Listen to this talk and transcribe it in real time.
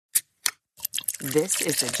This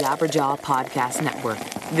is the Jabberjaw Podcast Network.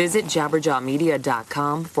 Visit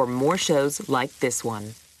jabberjawmedia.com for more shows like this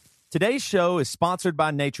one. Today's show is sponsored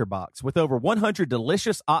by NatureBox. With over 100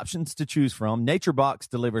 delicious options to choose from, NatureBox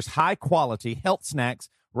delivers high-quality health snacks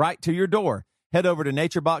right to your door. Head over to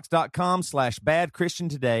naturebox.com/badchristian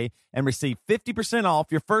today and receive 50% off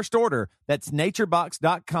your first order. That's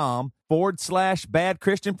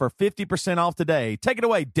naturebox.com/badchristian for 50% off today. Take it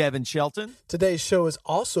away, Devin Shelton. Today's show is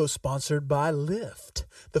also sponsored by Lyft.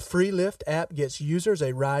 The free Lyft app gets users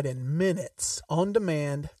a ride in minutes, on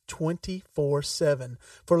demand, 24/7,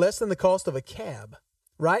 for less than the cost of a cab.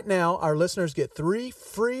 Right now, our listeners get 3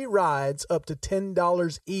 free rides up to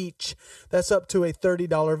 $10 each. That's up to a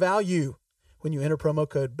 $30 value when you enter promo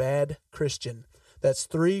code BADCHRISTIAN. That's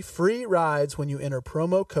 3 free rides when you enter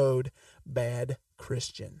promo code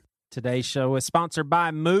BADCHRISTIAN. Today's show is sponsored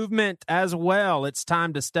by Movement as well. It's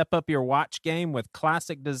time to step up your watch game with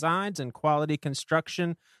classic designs and quality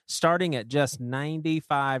construction starting at just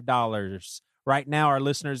 $95. Right now, our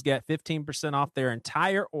listeners get 15% off their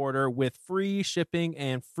entire order with free shipping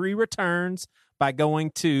and free returns by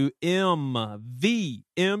going to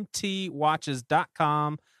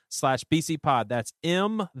mvmtwatches.com/BCPod. That's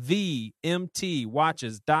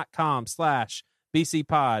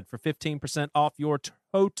mvmtwatches.com/BCPod for 15% off your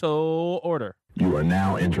total order. You are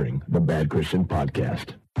now entering the Bad Christian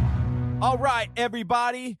Podcast. All right,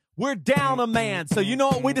 everybody, we're down a man. So you know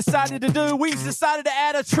what we decided to do? We decided to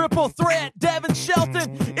add a triple threat. Devin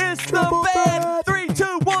Shelton is the bad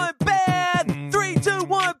 3-2-1 bad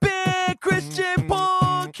 3-2-1 big Christian Podcast.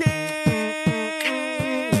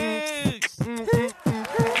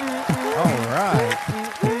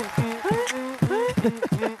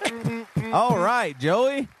 All right,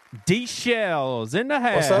 Joey. D-Shells in the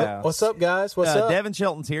house. What's up, guys? What's up? Devin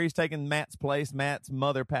Shelton's here. He's taking Matt's place. Matt's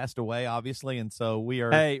mother passed away, obviously, and so we are.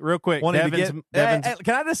 Hey, real quick, Devin's,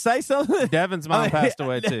 can I just say something? Devin's mom passed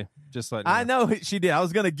away too. Just letting you know. I know she did. I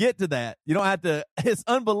was going to get to that. You don't have to. It's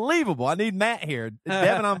unbelievable. I need Matt here.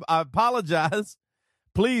 Devin, I apologize.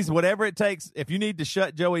 Please, whatever it takes, if you need to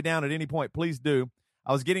shut Joey down at any point, please do.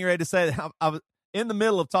 I was getting ready to say that I was in the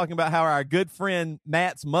middle of talking about how our good friend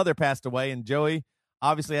Matt's mother passed away, and Joey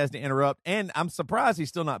obviously has to interrupt. And I'm surprised he's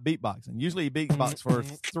still not beatboxing. Usually he beatboxes for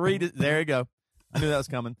there you go. I knew that was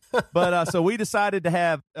coming. But so we decided to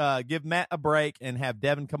have give Matt a break and have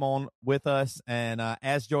Devin come on with us. And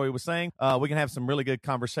as Joey was saying, we can have some really good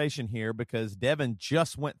conversation here because Devin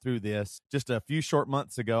just went through this just a few short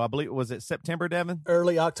months ago. I believe, was it September, Devin?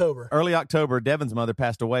 Early October. Early October, Devin's mother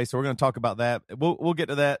passed away. So we're going to talk about that. We'll get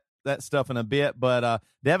to that stuff in a bit. But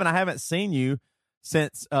Devin, I haven't seen you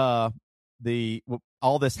since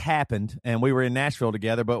all this happened and we were in Nashville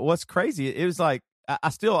together. But what's crazy, it was like, I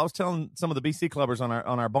was telling some of the BC clubbers on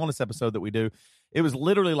our bonus episode that we do, it was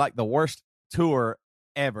literally like the worst tour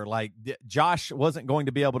ever. Like Josh wasn't going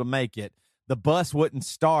to be able to make it. The bus wouldn't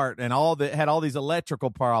start and had all these electrical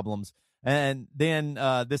problems. And then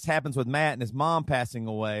this happens with Matt and his mom passing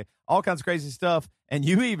away, all kinds of crazy stuff. And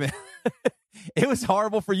you even, it was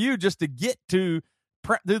horrible for you just to get to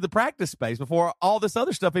do the practice space before all this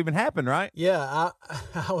other stuff even happened, right? Yeah,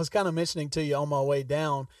 I was kind of mentioning to you on my way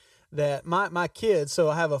down that my kids, so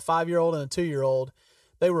I have a 5-year-old and a 2-year-old,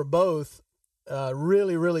 they were both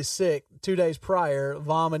really, really sick 2 days prior,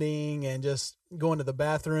 vomiting and just going to the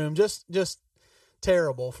bathroom, just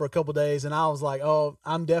terrible for a couple of days. And I was like, oh,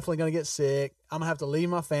 I'm definitely going to get sick. I'm going to have to leave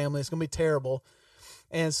my family. It's going to be terrible.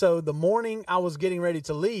 And so the morning I was getting ready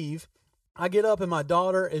to leave, I get up and my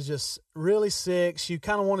daughter is just really sick. She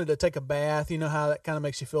kind of wanted to take a bath. You know how that kind of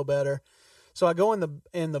makes you feel better. So I go in the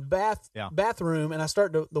bathroom and I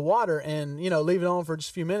start the water and, leave it on for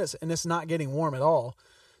just a few minutes and it's not getting warm at all.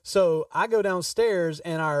 So I go downstairs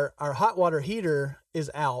and our hot water heater is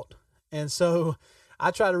out. And so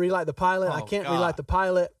I try to relight the pilot. I can't relight the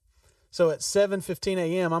pilot. So at 7:15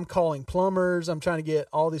 a.m., I'm calling plumbers. I'm trying to get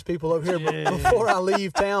all these people over here before I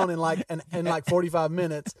leave town in like 45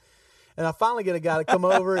 minutes. And I finally get a guy to come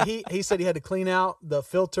over. He said he had to clean out the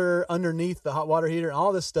filter underneath the hot water heater and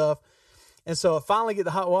all this stuff. And so I finally get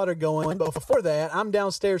the hot water going. But before that, I'm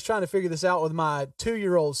downstairs trying to figure this out with my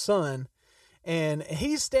 2-year-old son. And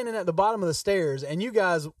he's standing at the bottom of the stairs. And you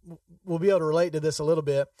guys will be able to relate to this a little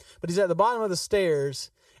bit. But he's at the bottom of the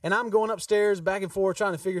stairs. And I'm going upstairs back and forth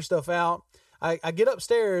trying to figure stuff out. I get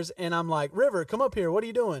upstairs and I'm like, River, come up here. What are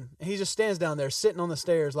you doing? And he just stands down there sitting on the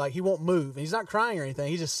stairs like he won't move. And he's not crying or anything.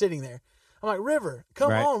 He's just sitting there. I'm like, River,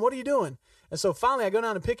 come on. What are you doing? And so finally I go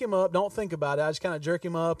down and pick him up. Don't think about it. I just kind of jerk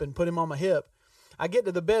him up and put him on my hip. I get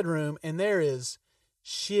to the bedroom and there is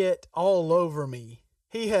shit all over me.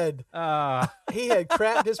 he had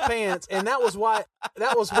crapped his pants, and that was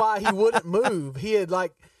why he wouldn't move. He had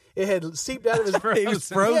it had seeped out of his. He was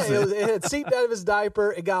frozen. Yeah, it had seeped out of his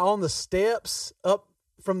diaper. It got on the steps up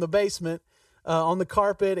from the basement, on the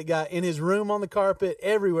carpet. It got in his room on the carpet,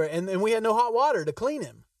 everywhere, and we had no hot water to clean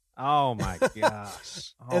him. Oh my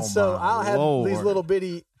gosh! And so I had these little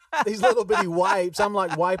bitty wipes. I'm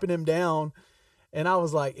like wiping him down, and I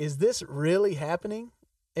was like, "Is this really happening?"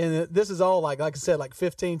 And this is all like I said, like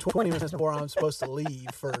 15, 20 minutes before I'm supposed to leave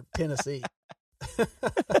for Tennessee.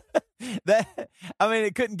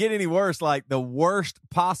 It couldn't get any worse. Like the worst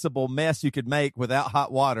possible mess you could make without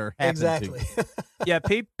hot water. Exactly. Yeah,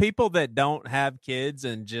 people that don't have kids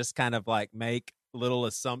and just kind of like make little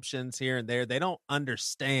assumptions here and there, they don't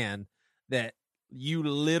understand that you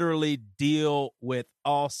literally deal with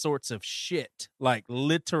all sorts of shit, like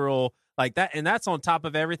literal, like that. And that's on top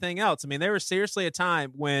of everything else. I mean, there was seriously a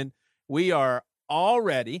time when we've got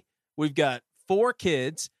 4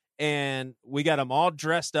 kids and we got them all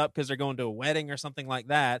dressed up because they're going to a wedding or something like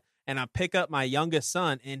that. And I pick up my youngest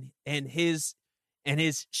son and his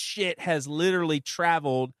shit has literally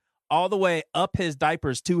traveled all the way up his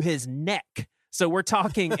diapers to his neck. So we're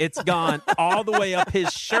talking, it's gone all the way up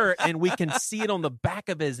his shirt and we can see it on the back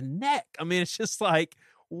of his neck. I mean, it's just like,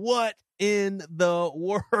 what in the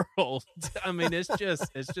world? I mean, it's just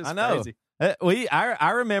I know. Crazy.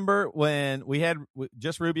 I remember when we had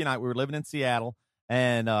just Ruby and I, we were living in Seattle,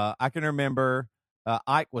 and I can remember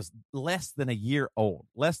Ike was less than a year old,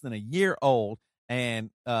 and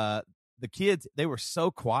the kids, they were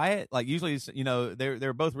so quiet. Like usually,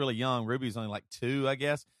 they're both really young. Ruby's only like 2, I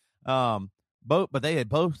guess. But they had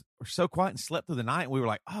both were so quiet and slept through the night. And we were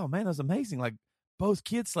like, oh man, that was amazing. Like both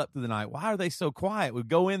kids slept through the night. Why are they so quiet? We'd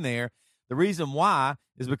go in there. The reason why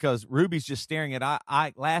is because Ruby's just staring at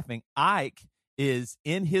Ike laughing. Ike is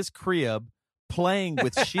in his crib playing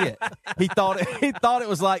with shit. He thought it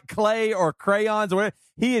was like clay or crayons or whatever.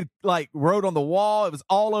 He had like wrote on the wall. It was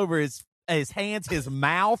all over his hands, his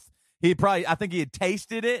mouth. I think he had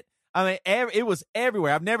tasted it. I mean, it was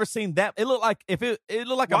everywhere. I've never seen that. It looked like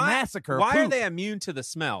a massacre. Why are they immune to the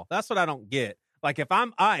smell? That's what I don't get. Like if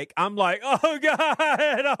I'm Ike, I'm like, oh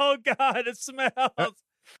god, it smells.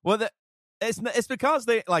 Well, it's because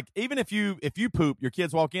they like, even if you poop, your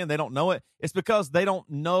kids walk in, they don't know it. It's because they don't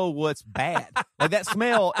know what's bad. Like that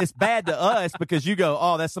smell is bad to us because you go,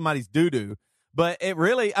 oh, that's somebody's doo-doo. But it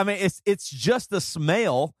really, I mean, it's just the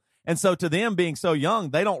smell. And so to them being so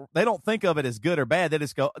young, they don't think of it as good or bad. They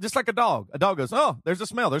just go, just like a dog. A dog goes, oh, there's a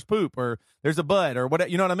smell, there's poop, or there's a bud, or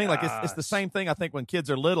whatever. You know what I mean? Like it's the same thing. I think when kids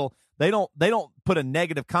are little, they don't put a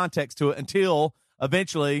negative context to it until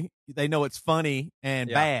eventually they know it's funny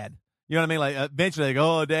and bad. You know what I mean? Like eventually they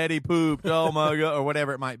go, oh, daddy pooped, oh my god, or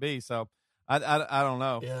whatever it might be. So I don't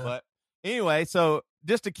know. Yeah. But anyway, so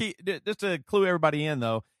just to clue everybody in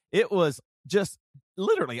though, it was just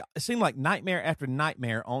literally, it seemed like nightmare after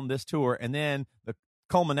nightmare on this tour. And then the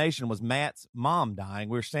culmination was Matt's mom dying.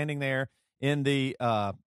 We were standing there in the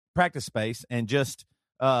practice space and just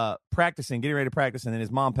practicing, getting ready to practice. And then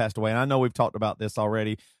his mom passed away. And I know we've talked about this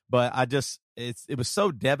already, but it was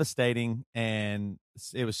so devastating and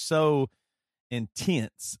it was so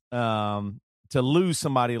intense to lose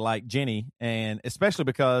somebody like Jenny. And especially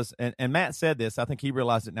because, and Matt said this, I think he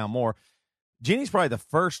realized it now more. Jenny's probably the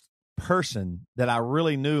first person that I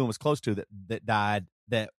really knew and was close to that died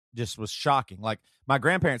that just was shocking. Like my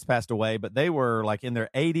grandparents passed away, but they were like in their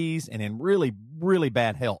 80s and in really, really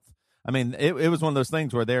bad health. I mean, it was one of those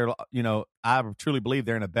things where they're, I truly believe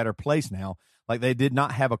they're in a better place now. Like they did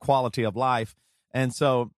not have a quality of life. And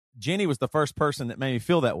so Jenny was the first person that made me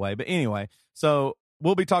feel that way. But anyway, so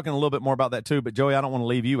we'll be talking a little bit more about that too. But Joey, I don't want to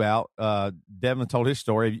leave you out. Devin told his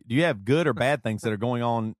story. Do you have good or bad things that are going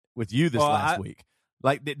on with you this last week?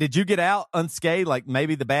 Like, did you get out unscathed? Like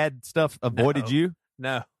maybe the bad stuff avoided you?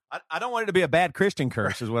 No. I don't want it to be a bad Christian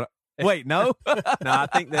curse is what wait, no? No, I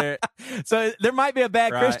think so there might be a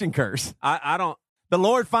bad Christian curse. I don't. The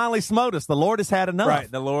Lord finally smote us. The Lord has had enough.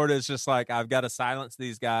 Right. The Lord is just like, I've got to silence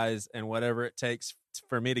these guys and whatever it takes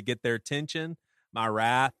for me to get their attention, my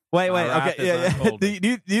wrath. Wait. Okay. Yeah.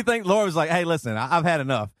 Do you think the Lord was like, hey, listen, I've had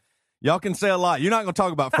enough. Y'all can say a lot. You're not going to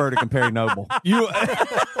talk about Furtick and Perry Noble.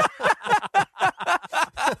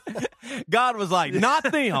 God was like, not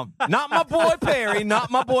them, not my boy Perry,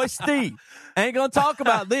 not my boy Steve. Ain't gonna talk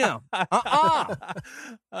about them.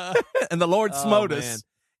 And the Lord smote us.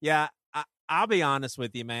 Yeah, I'll be honest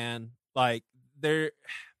with you, man. Like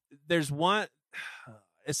there's one.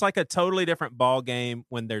 It's like a totally different ball game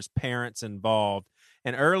when there's parents involved.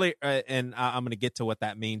 And I'm going to get to what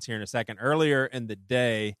that means here in a second. Earlier in the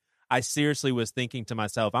day, I seriously was thinking to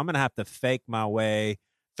myself, I'm going to have to fake my way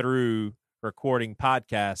through recording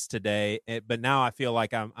podcasts today. But now I feel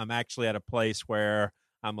like I'm actually at a place where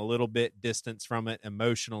I'm a little bit distanced from it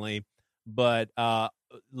emotionally. But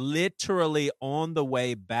literally on the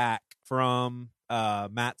way back from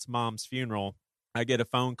Matt's mom's funeral, I get a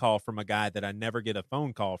phone call from a guy that I never get a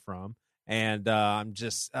phone call from. And I'm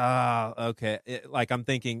just, okay. I'm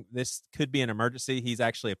thinking this could be an emergency. He's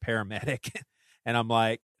actually a paramedic. And I'm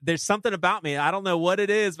like, there's something about me. I don't know what it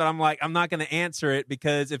is, but I'm like, I'm not going to answer it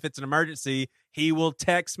because if it's an emergency, he will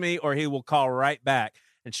text me or he will call right back.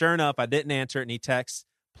 And sure enough, I didn't answer it. And he texts,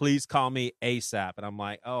 please call me ASAP. And I'm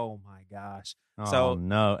like, oh my gosh. Oh,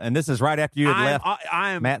 no. And this is right after you had left.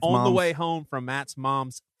 I am Matt's on mom's... the way home from Matt's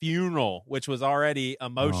mom's funeral, which was already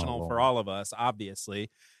emotional for all of us, obviously.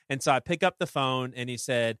 And so I pick up the phone and he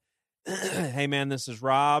said, hey, man, this is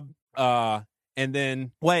Rob. And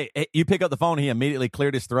then wait, you pick up the phone. He immediately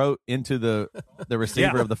cleared his throat into the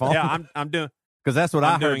receiver of the phone. Yeah, I'm doing, because that's what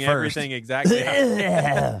I heard doing first. Everything exactly.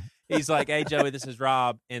 He's like, hey, Joey, this is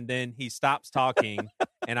Rob. And then he stops talking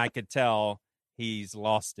and I could tell he's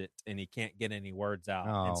lost it and he can't get any words out.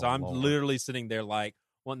 And so I'm literally sitting there like,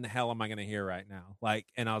 what in the hell am I going to hear right now? Like,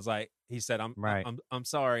 and I was like, he said, I'm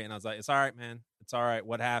sorry. And I was like, it's all right, man. It's all right.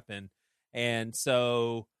 What happened? And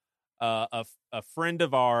so a friend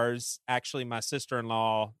of ours, actually my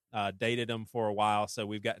sister-in-law, dated him for a while. So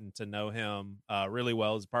we've gotten to know him really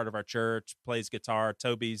well. He's part of our church, plays guitar.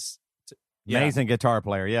 Toby's amazing guitar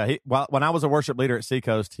player. Yeah. When I was a worship leader at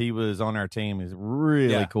Seacoast, he was on our team. He's a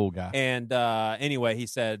really cool guy. And anyway, he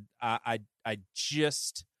said, I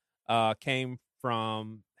just came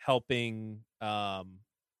from helping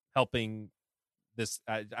this,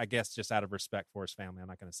 I guess just out of respect for his family. I'm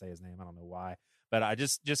not going to say his name. I don't know why, but I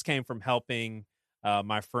just came from helping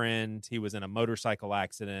my friend. He was in a motorcycle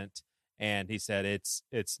accident and he said, it's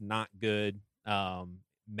not good.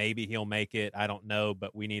 Maybe he'll make it. I don't know,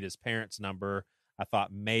 but we need his parents' number. I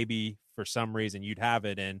thought maybe for some reason you'd have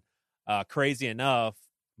it. And crazy enough,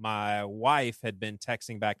 my wife had been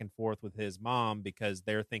texting back and forth with his mom because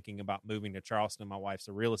they're thinking about moving to Charleston. My wife's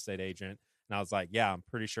a real estate agent. And I was like, yeah, I'm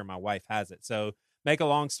pretty sure my wife has it. So make a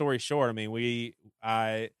long story short, I mean,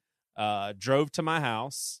 I drove to my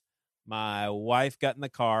house. My wife got in the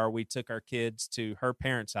car. We took our kids to her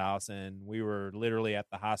parents' house, and we were literally at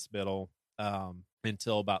the hospital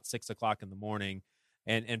until about 6 o'clock in the morning.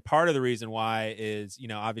 And part of the reason why is,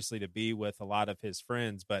 obviously to be with a lot of his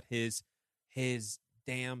friends, but his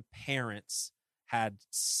damn parents had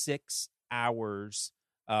 6 hours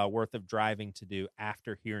worth of driving to do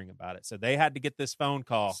after hearing about it. So they had to get this phone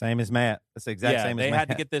call. Same as Matt. That's the exact same as Matt. They had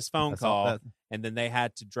to get this phone call, and then they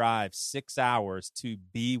had to drive 6 hours to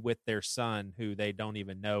be with their son, who they don't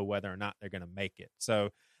even know whether or not they're going to make it. So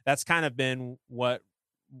that's kind of been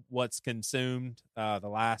what's consumed the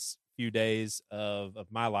last few days of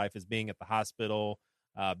my life, is being at the hospital,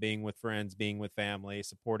 being with friends, being with family,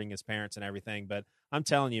 supporting his parents and everything. But I'm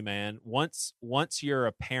telling you, man, once you're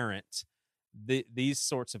a parent, these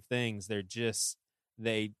sorts of things,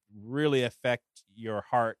 they really affect your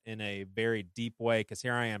heart in a very deep way. Because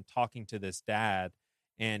here I am talking to this dad,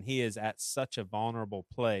 and he is at such a vulnerable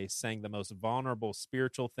place, saying the most vulnerable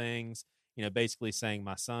spiritual things, basically saying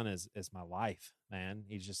my son is my life, man.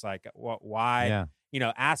 He's just like, why?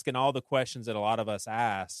 Yeah. Asking all the questions that a lot of us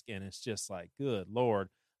ask. And it's just like, good Lord.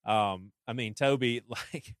 I mean, Toby,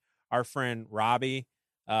 like our friend Robbie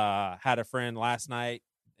had a friend last night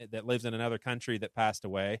that lives in another country that passed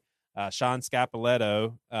away. Sean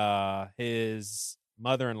Scapoletto, his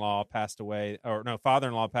father-in-law passed away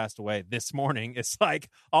this morning. It's like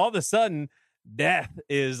all of a sudden death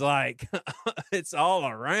is like, it's all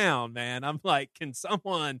around, man. I'm like, can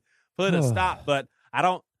someone put a stop? But I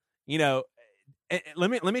don't, let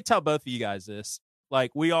me tell both of you guys this.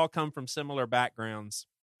 Like, we all come from similar backgrounds.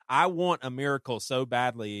 I want a miracle so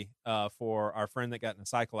badly for our friend that got in a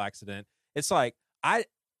cycle accident. It's like,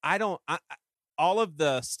 all of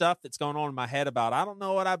the stuff that's going on in my head about, I don't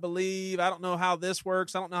know what I believe. I don't know how this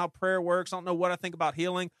works. I don't know how prayer works. I don't know what I think about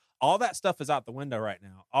healing. All that stuff is out the window right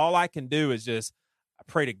now. All I can do is just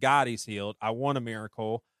pray to God he's healed. I want a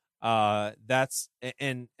miracle. That's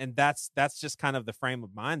just kind of the frame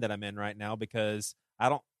of mind that I'm in right now, because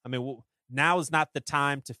now is not the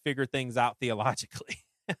time to figure things out theologically.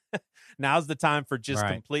 Now's the time for just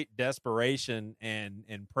complete desperation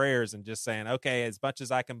and prayers, and just saying, okay, as much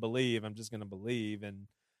as I can believe, I'm just going to believe, and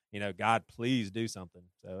God, please do something.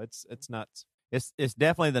 So it's nuts. It's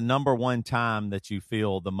definitely the number one time that you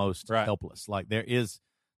feel the most helpless. Like there's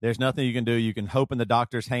nothing you can do. You can hope in the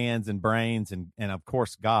doctor's hands and brains and of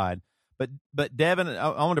course God. But Devin,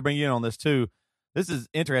 I want to bring you in on this too. this is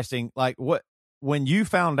interesting. Like when you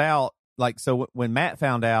found out, like, so when Matt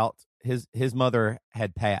found out his mother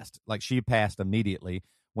had passed, like she passed immediately.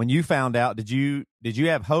 When you found out, did you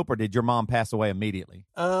have hope, or did your mom pass away immediately?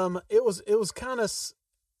 It was kind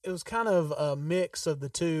of a mix of the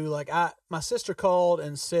two. Like my sister called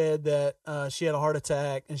and said that she had a heart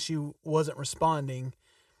attack and she wasn't responding.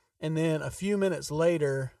 And then a few minutes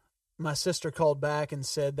later, my sister called back and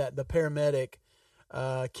said that the paramedic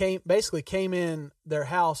came in their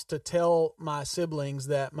house to tell my siblings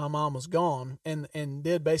that my mom was gone, and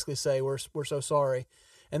did basically say, we're so sorry.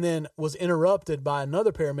 And then was interrupted by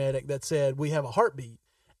another paramedic that said, we have a heartbeat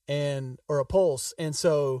or a pulse. And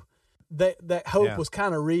so that hope was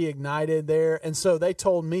kind of reignited there. And so they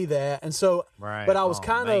told me that. And so, right. But I was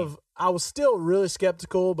I was still really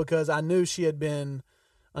skeptical because I knew she had been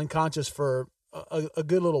unconscious for a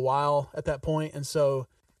good little while at that point. And so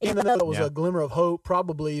even though it was a glimmer of hope,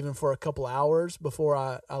 probably even for a couple hours before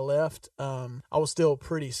I left, I was still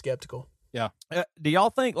pretty skeptical. Yeah. Do y'all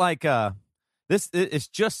think like, this it's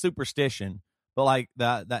just superstition, but like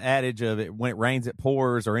the adage of it, when it rains, it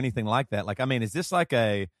pours, or anything like that. Like, I mean, is this like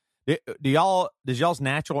does y'all's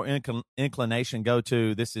natural inclination go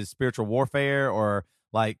to this is spiritual warfare, or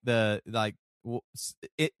like do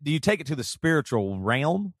you take it to the spiritual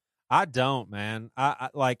realm? I don't, man. I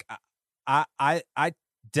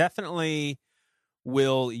definitely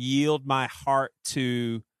will yield my heart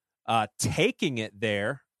to taking it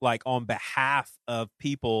there, like on behalf of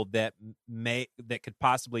people that could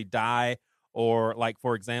possibly die, or like,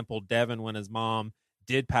 for example, Devin, when his mom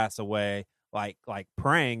did pass away, like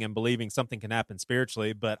praying and believing something can happen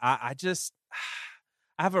spiritually. But I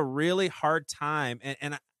have a really hard time,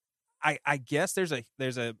 and I guess there's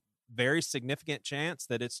a very significant chance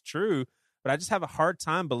that it's true, but I just have a hard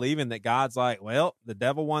time believing that God's like, well, the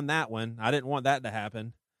devil won that one. I didn't want that to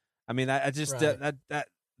happen. I mean, I just right. that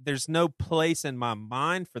there's no place in my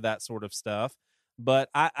mind for that sort of stuff. But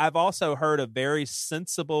I've also heard a very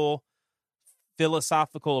sensible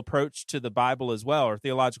philosophical approach to the Bible as well, or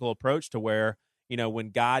theological approach to where, when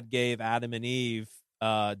God gave Adam and Eve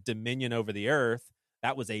dominion over the earth,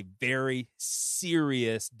 that was a very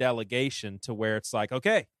serious delegation to where it's like,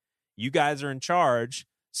 okay, you guys are in charge.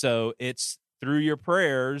 So it's through your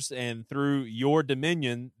prayers and through your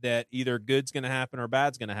dominion that either good's going to happen or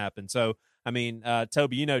bad's going to happen. So, I mean,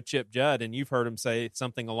 Toby, Chip Judd, and you've heard him say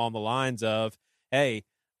something along the lines of, hey,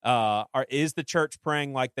 is the church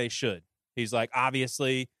praying like they should? He's like,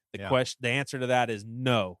 obviously, the answer to that is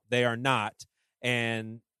no, they are not.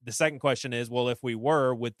 And the second question is, well, if we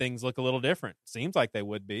were, would things look a little different? Seems like they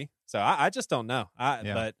would be. So I just don't know.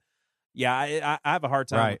 But I have a hard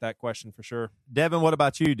time with that question for sure. Devin, what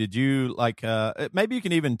about you? Did you like, maybe you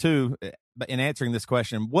can even too, in answering this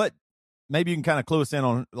question, maybe you can kind of clue us in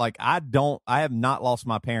on, like, I have not lost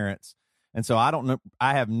my parents. And so I don't know,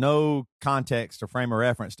 I have no context or frame of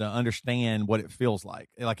reference to understand what it feels like.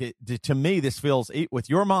 Like, to me, this feels, with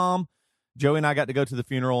your mom, Joey and I got to go to the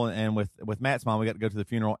funeral, and with Matt's mom, we got to go to the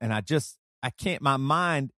funeral. And I can't, my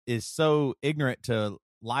mind is so ignorant to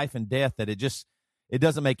life and death that it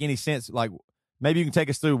doesn't make any sense. Like, maybe you can take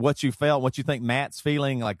us through what you felt, what you think Matt's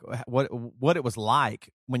feeling, like what it was like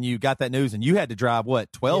when you got that news and you had to drive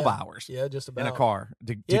 12 hours just about in a car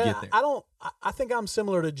to get there. I think I'm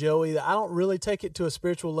similar to Joey, that I don't really take it to a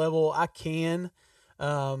spiritual level. I can,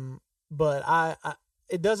 but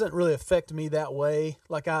it doesn't really affect me that way.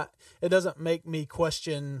 Like, it doesn't make me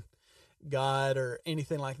question God or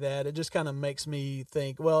anything like that. It just kind of makes me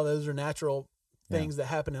think, well, those are natural things that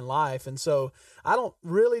happen in life. And so I don't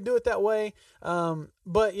really do it that way.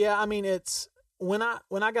 But yeah, I mean, it's when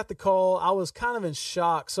I got the call, I was kind of in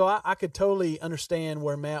shock. So I could totally understand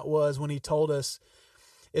where Matt was when he told us.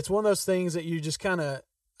 It's one of those things that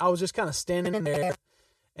I was just kind of standing there,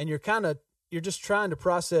 and you're just trying to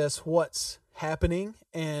process what's happening,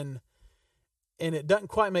 and it doesn't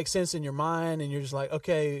quite make sense in your mind. And you're just like,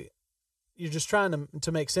 okay, you're just trying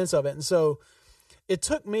to make sense of it. And so it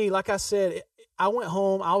took me, like I said, I went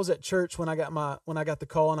home. I was at church when I got the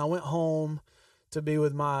call, and I went home to be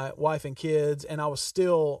with my wife and kids, and I was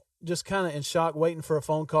still just kind of in shock, waiting for a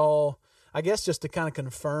phone call, I guess just to kind of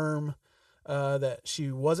confirm that she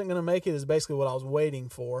wasn't going to make it, is basically what I was waiting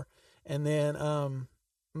for. And then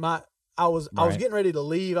I was getting ready to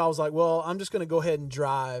leave. I was like, well, I'm just going to go ahead and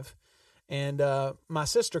drive. And my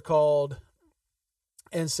sister called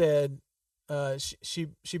and said, she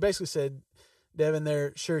basically said, Devin,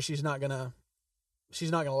 they're sure she's not gonna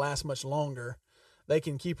last much longer. They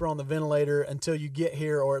can keep her on the ventilator until you get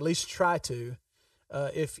here, or at least try to,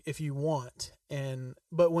 if you want.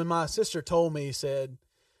 But when my sister told me,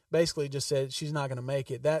 basically just said she's not gonna make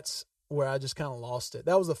it, that's where I just kind of lost it.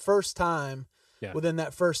 That was the first time within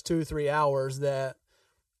that first 2-3 hours that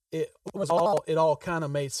it all kind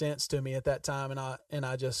of made sense to me at that time, and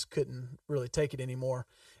I just couldn't really take it anymore.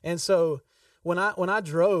 And so when I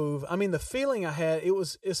drove, I mean, the feeling I had,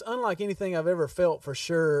 it's unlike anything I've ever felt, for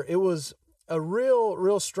sure. It was a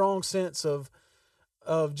real strong sense of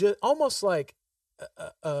just almost like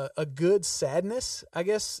a good sadness, I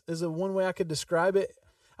guess, is the one way I could describe it.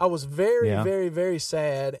 I was very, very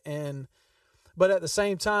sad, but at the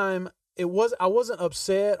same time, I wasn't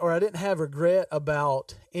upset, or I didn't have regret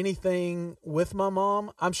about anything with my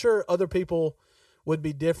mom. I'm sure other people would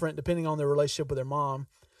be different depending on their relationship with their mom,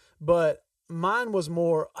 but mine was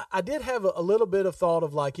more, I did have a little bit of thought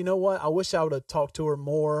of like, you know what, I wish I would have talked to her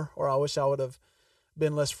more, or I wish I would have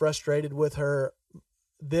been less frustrated with her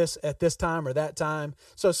at this time or that time.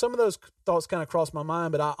 So some of those thoughts kind of crossed my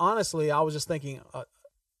mind, but I was just thinking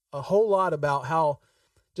a whole lot about how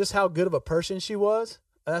good of a person she was.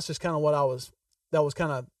 That's just kind of that was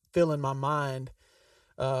kind of filling my mind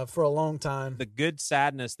for a long time. The good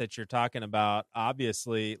sadness that you're talking about,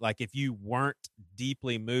 obviously, like if you weren't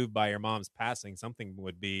deeply moved by your mom's passing, something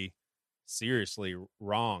would be seriously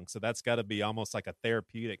wrong. So that's got to be almost like a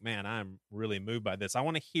therapeutic, man, I'm really moved by this. I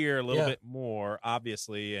want to hear a little bit more,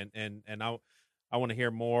 obviously, and I want to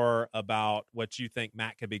hear more about what you think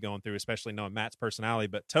Matt could be going through, especially knowing Matt's personality.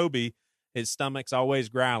 But Toby, his stomach's always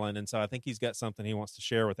growling, and so I think he's got something he wants to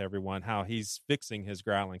share with everyone, how he's fixing his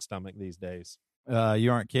growling stomach these days.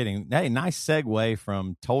 You aren't kidding. Hey, nice segue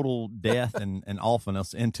from total death and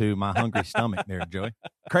awfulness into my hungry stomach there, Joey.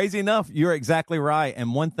 Crazy enough, you're exactly right.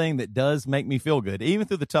 And one thing that does make me feel good, even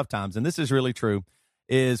through the tough times, and this is really true,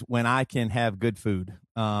 is when I can have good food.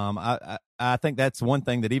 I think that's one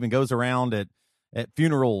thing that even goes around at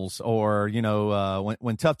funerals, or, you know,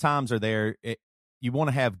 when tough times are there, you want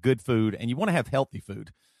to have good food, and you want to have healthy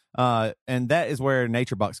food. And that is where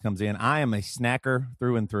Nature Box comes in. I am a snacker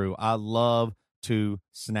through and through. I love to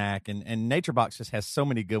snack, and Nature Box just has so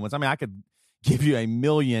many good ones. I mean, I could give you a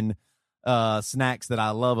million snacks that I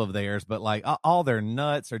love of theirs, but like all their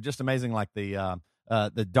nuts are just amazing. Like the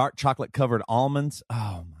dark chocolate covered almonds.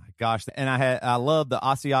 Oh my gosh. And I love the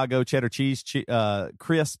Asiago cheddar cheese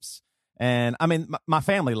crisps. And I mean, my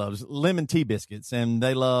family loves lemon tea biscuits, and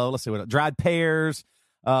they love, dried pears,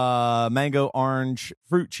 mango, orange,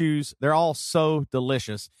 fruit chews. They're all so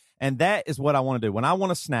delicious. And that is what I want to do. When I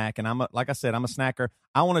want to snack, and like I said, I'm a snacker,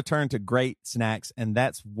 I want to turn to great snacks, and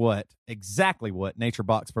that's exactly what Nature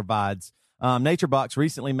Box provides. Nature Box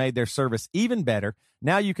recently made their service even better.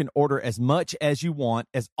 Now you can order as much as you want,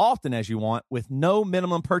 as often as you want, with no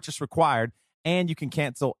minimum purchase required, and you can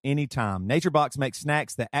cancel anytime. Nature Box makes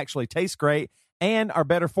snacks that actually taste great and are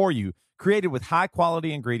better for you, created with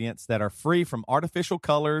high-quality ingredients that are free from artificial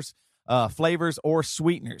colors, flavors, or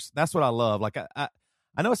sweeteners. That's what I love. Like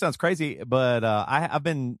I know it sounds crazy, but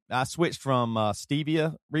I switched from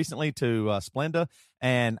stevia recently to Splenda,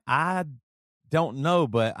 and I don't know,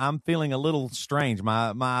 but I'm feeling a little strange.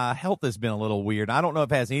 My health has been a little weird. I don't know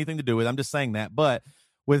if it has anything to do with it. I'm just saying that, but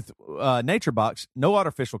with Nature Box, no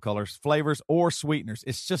artificial colors, flavors, or sweeteners.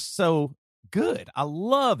 It's just so good. I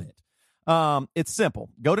love it. It's simple.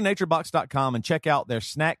 Go to naturebox.com and check out their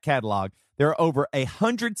snack catalog. There are over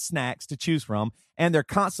 100 snacks to choose from, and they're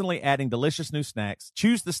constantly adding delicious new snacks.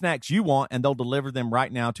 Choose the snacks you want, and they'll deliver them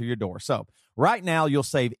right now to your door. So right now, you'll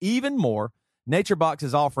save even more. NatureBox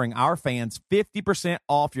is offering our fans 50%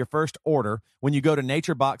 off your first order when you go to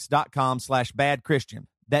naturebox.com/badchristian.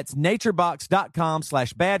 That's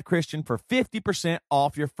naturebox.com/badchristian for 50%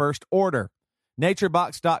 off your first order.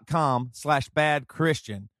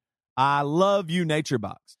 naturebox.com/badchristian. I love you,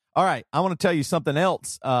 NatureBox. All right, I want to tell you something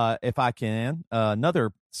else, if I can.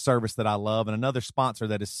 Another service that I love, and another sponsor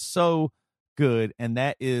that is so good, and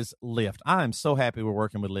that is Lyft. I am so happy we're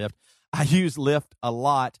working with Lyft. I use Lyft a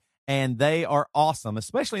lot, and they are awesome,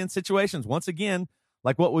 especially in situations, once again,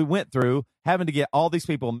 like what we went through, having to get all these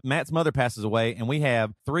people. Matt's mother passes away, and we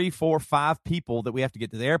have 3, 4, 5 people that we have to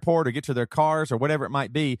get to the airport or get to their cars or whatever it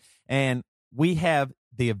might be, and we have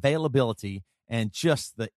the availability and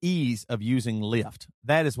just the ease of using Lyft.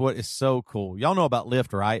 That is what is so cool. Y'all know about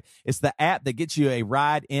Lyft, right? It's the app that gets you a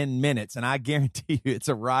ride in minutes, and I guarantee you it's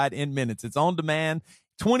a ride in minutes. It's on demand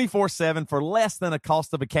 24/7 for less than a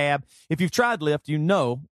cost of a cab. If you've tried Lyft, you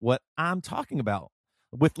know what I'm talking about.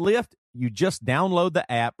 With Lyft, you just download the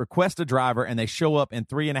app, request a driver, and they show up in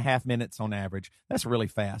 3.5 minutes on average. That's really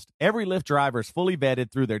fast. Every Lyft driver is fully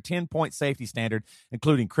vetted through their 10-point safety standard,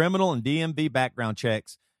 including criminal and DMV background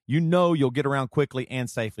checks. You know you'll get around quickly and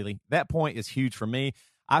safely. That point is huge for me.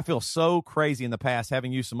 I feel so crazy in the past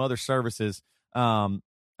having used some other services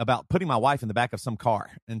about putting my wife in the back of some car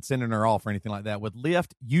and sending her off or anything like that. With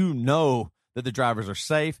Lyft, you know that the drivers are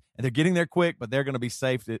safe and they're getting there quick, but they're going to be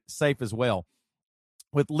safe as well.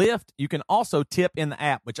 With Lyft, you can also tip in the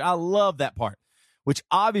app, which I love that part, which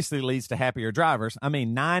obviously leads to happier drivers. I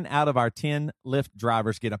mean, 9 out of our 10 Lyft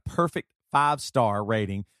drivers get a perfect 5-star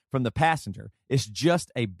rating from the passenger. It's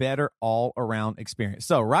just a better all-around experience.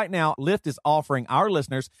 So right now, Lyft is offering our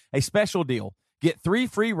listeners a special deal. Get 3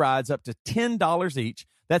 free rides up to $10 each.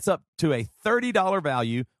 That's up to a $30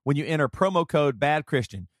 value when you enter promo code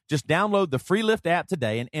BADCHRISTIAN. Just download the free Lyft app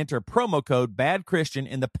today and enter promo code BADCHRISTIAN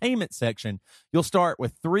in the payment section. You'll start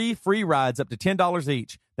with 3 free rides up to $10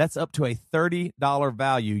 each. That's up to a $30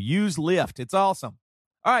 value. Use Lyft. It's awesome.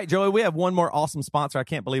 All right, Joey, we have one more awesome sponsor. I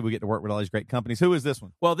can't believe we get to work with all these great companies. Who is this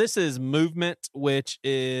one? Well, this is Movement, which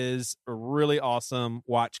is a really awesome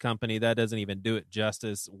watch company. That doesn't even do it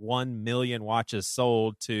justice. 1 million watches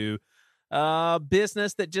sold to a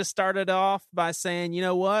business that just started off by saying, you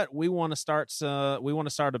know what, we want to start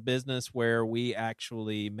a business where we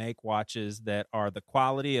actually make watches that are the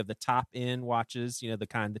quality of the top end watches, you know, the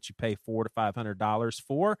kind that you pay $400 to $500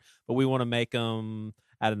 for, but we want to make them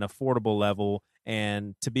at an affordable level.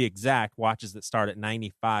 And to be exact, watches that start at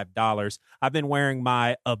 $95. I've been wearing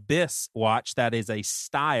my Abyss watch. That is a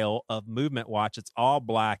style of Movement watch. It's all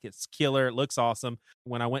black. It's killer. It looks awesome.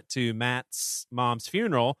 When I went to Matt's mom's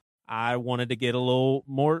funeral, I wanted to get a little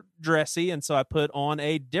more dressy, and so I put on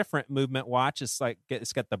a different Movement watch. It's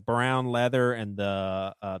got the brown leather and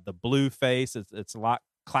the blue face. It's a lot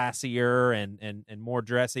classier and more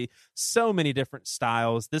dressy. So many different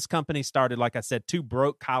styles. This company started, like I said, 2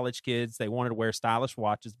 broke college kids. They wanted to wear stylish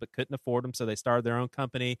watches but couldn't afford them, so they started their own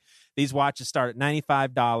company. These watches start at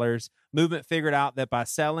 $95. Movement figured out that by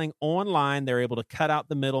selling online, they're able to cut out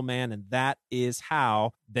the middleman, and that is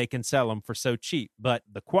how they can sell them for so cheap. But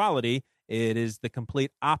the quality, it is the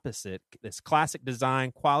complete opposite. This classic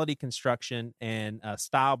design, quality construction, and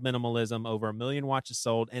style minimalism. Over 1 million watches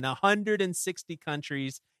sold in 160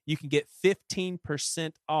 countries. You can get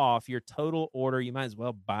 15% off your total order. You might as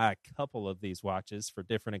well buy a couple of these watches for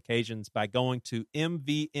different occasions by going to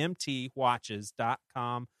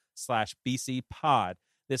mvmtwatches.com/bcpod.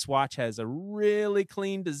 This watch has a really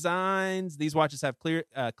clean designs. These watches have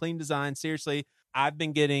clean design. Seriously, I've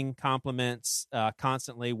been getting compliments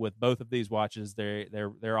constantly with both of these watches.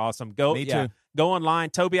 They're awesome. Me too. Go online.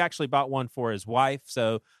 Toby actually bought one for his wife,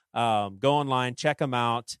 so go online, check them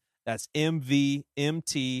out. That's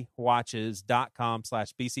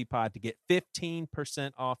mvmtwatches.com/bcpod to get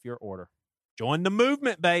 15% off your order. Join the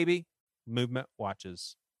movement, baby. Movement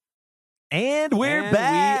watches. And we're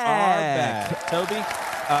back. We are back. Toby,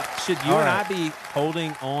 should you and I be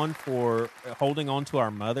holding on to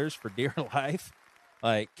our mothers for dear life?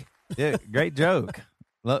 Like, yeah, great joke.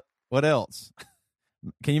 Look, what else?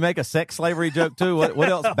 Can you make a sex slavery joke too? What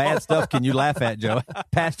else bad stuff can you laugh at, Joey?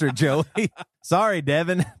 Pastor Joey. Sorry,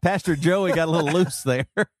 Devin. Pastor Joey got a little loose there.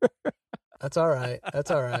 That's all right. That's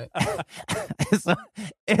all right. It's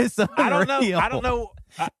I don't know.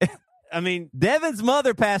 I mean, Devin's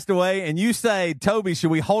mother passed away, and you say, Toby, should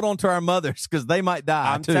we hold on to our mothers because they might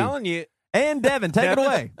die? I'm too. telling you. And Devin, take it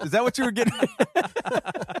away. Is that what you were getting?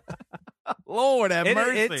 Lord have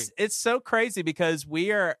mercy. It's so crazy because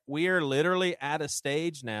we are literally at a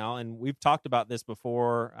stage now, and we've talked about this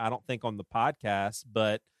before. I don't think on the podcast,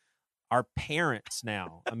 but our parents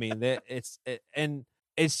now. I mean, it's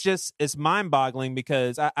mind-boggling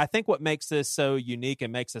because I think what makes this so unique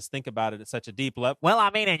and makes us think about it at such a deep level. Well, I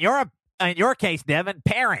mean, in your case, Devin,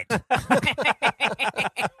 parent.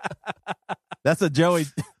 That's a Joey.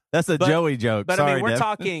 That's a Joey joke. But Sorry, I mean, we're Devin.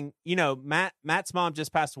 talking. You know, Matt's mom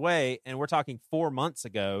just passed away, and we're talking 4 months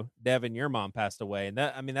ago. Devin, your mom passed away, and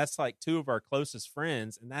that's like 2 of our closest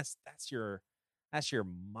friends, and that's your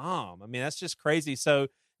mom. I mean, that's just crazy. So,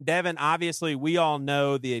 Devin, obviously, we all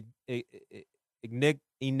know the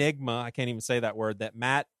enigma. I can't even say that word. That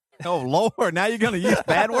Matt. Oh Lord! Now you're going to use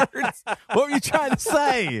bad words. What were you trying to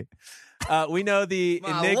say? We know the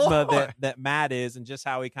My enigma Lord. that Matt is, and just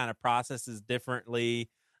how he kind of processes differently.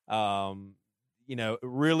 Really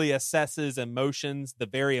assesses emotions, the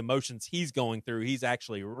very emotions he's going through. He's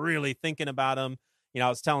actually really thinking about them. You know, I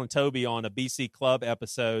was telling Toby on a BC Club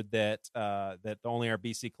episode that only our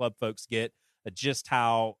BC Club folks get, just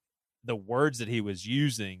how the words that he was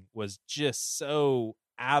using was just so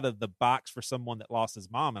out of the box for someone that lost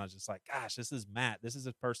his mom. And I was just like, gosh, this is Matt. This is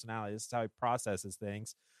his personality. This is how he processes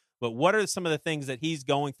things. But what are some of the things that he's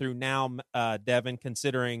going through now, Devin,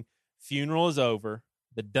 considering funeral is over,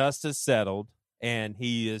 the dust has settled, and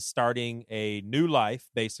he is starting a new life,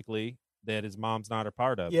 basically, that his mom's not a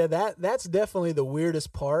part of? Yeah, that's definitely the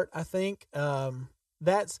weirdest part, I think.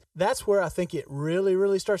 that's where I think it really,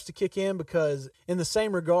 really starts to kick in, because in the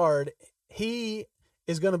same regard, he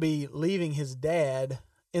is going to be leaving his dad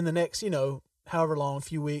in the next, however long,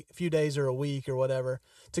 few days or a week or whatever,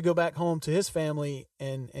 to go back home to his family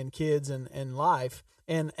and kids and life.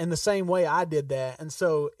 And the same way I did that. And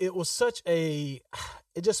so it was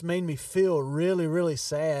it just made me feel really, really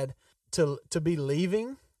sad to be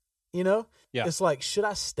leaving, Yeah. It's like, should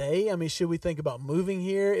I stay? I mean, should we think about moving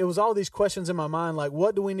here? It was all these questions in my mind, like,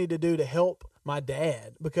 what do we need to do to help my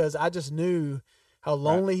dad? Because I just knew how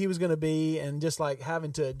lonely he was going to be, and just like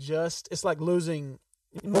having to adjust. It's like losing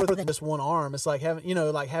more than just one arm. It's like having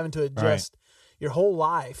to adjust your whole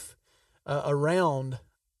life around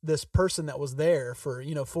this person that was there for,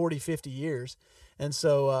 40, 50 years. And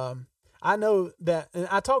so I know that, and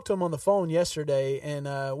I talked to him on the phone yesterday,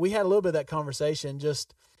 and we had a little bit of that conversation,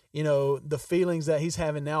 just, the feelings that he's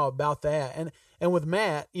having now about that. And with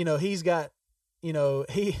Matt, he's got,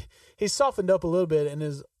 he's softened up a little bit in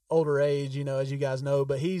his older age, as you guys know,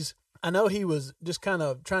 but I know he was just kind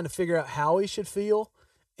of trying to figure out how he should feel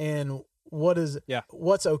and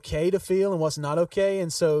what's okay to feel and what's not okay.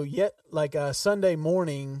 And so like Sunday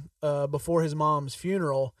morning, before his mom's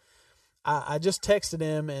funeral, I just texted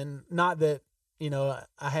him, and not that,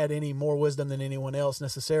 I had any more wisdom than anyone else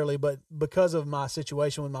necessarily, but because of my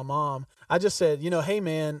situation with my mom, I just said, hey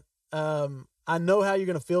man, I know how you're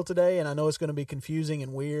going to feel today, and I know it's going to be confusing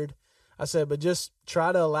and weird. I said, but just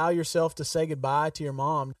try to allow yourself to say goodbye to your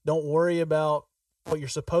mom. Don't worry about what you're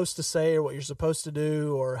supposed to say or what you're supposed to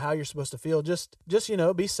do or how you're supposed to feel. Just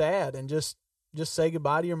be sad and just say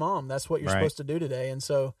goodbye to your mom. That's what you're supposed to do today. And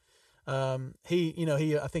so I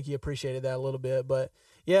think he appreciated that a little bit. But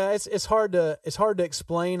yeah, it's hard to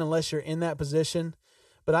explain unless you're in that position.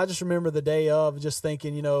 But I just remember the day of just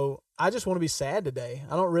thinking, I just want to be sad today.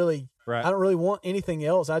 I don't really want anything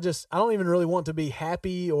else. I don't even really want to be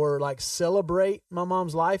happy or like celebrate my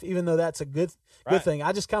mom's life, even though that's a good thing.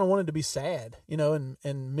 I just kind of wanted to be sad,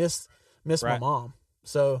 and miss my mom.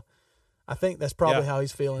 So I think that's probably how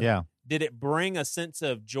he's feeling. Yeah. Did it bring a sense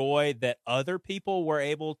of joy that other people were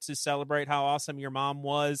able to celebrate how awesome your mom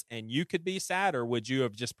was and you could be sad, or would you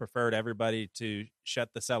have just preferred everybody to shut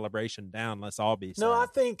the celebration down? Let's all be sad. No, I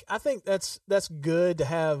think that's good to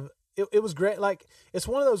have. It was great. Like, it's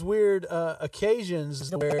one of those weird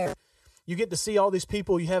occasions where you get to see all these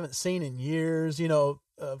people you haven't seen in years,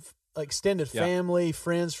 of extended family,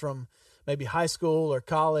 friends from maybe high school or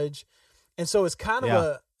college. And so it's kind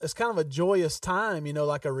of a joyous time,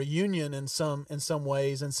 like a reunion in some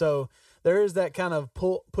ways. And so there is that kind of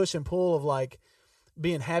push and pull of like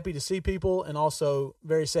being happy to see people and also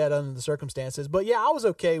very sad under the circumstances. But yeah, I was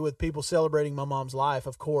okay with people celebrating my mom's life,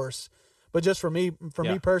 of course. But just for me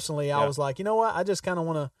personally, I was like, you know what? I just kind of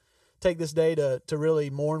want to take this day to really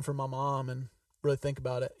mourn for my mom and really think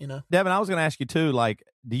about it, Devin, I was going to ask you too, like,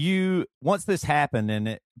 once this happened,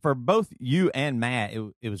 and for both you and Matt,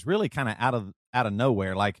 it was really kind of out of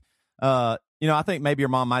nowhere. Like, I think maybe your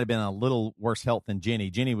mom might have been in a little worse health than Jenny.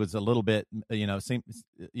 Jenny was a little bit, a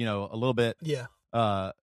little bit,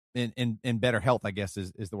 in better health, I guess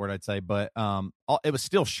is the word I'd say. But it was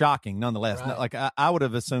still shocking nonetheless. Right. Like I would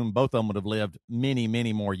have assumed both of them would have lived many,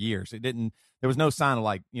 many more years. There was no sign of,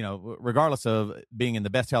 like, regardless of being in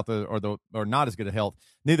the best health or not as good a health,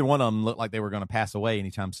 neither one of them looked like they were going to pass away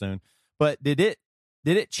anytime soon. But did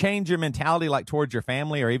it change your mentality, like, towards your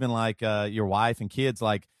family or even like your wife and kids?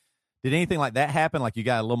 Like, did anything like that happen? Like, you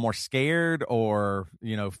got a little more scared or,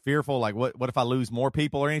 fearful? Like, what if I lose more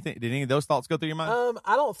people or anything? Did any of those thoughts go through your mind?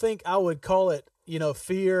 I don't think I would call it,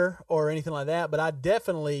 fear or anything like that, but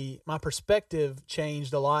my perspective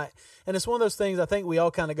changed a lot. And it's one of those things I think we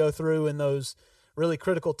all kind of go through in those really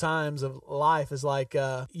critical times of life, is like,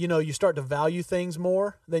 you start to value things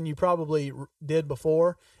more than you probably did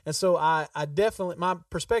before. And so I definitely, my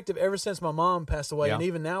perspective ever since my mom passed away, and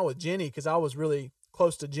even now with Jenny, because I was really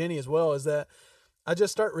close to Jenny as well, is that I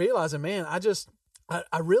just start realizing, man,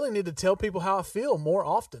 I really need to tell people how I feel more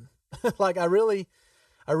often. Like, I really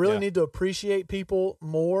need to appreciate people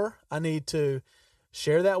more. I need to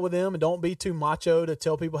share that with them, and don't be too macho to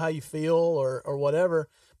tell people how you feel or whatever,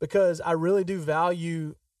 because I really do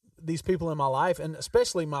value these people in my life, and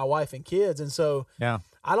especially my wife and kids. And so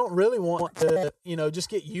I don't really want to, just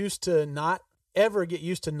get used to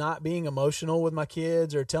not being emotional with my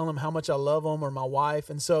kids or telling them how much I love them or my wife.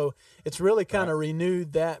 And so it's really kind of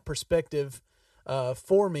renewed that perspective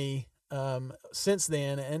for me since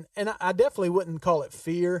then. And I definitely wouldn't call it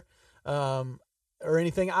fear or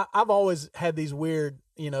anything. I've always had these weird,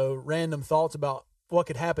 random thoughts about what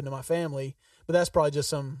could happen to my family, but that's probably just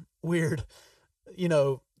some weird,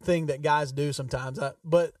 thing that guys do sometimes.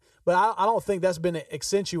 But But I don't think that's been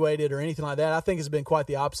accentuated or anything like that. I think it's been quite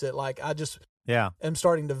the opposite. Like, I just am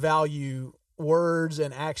starting to value words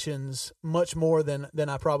and actions much more than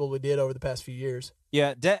I probably did over the past few years.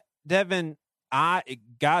 Yeah, Devin,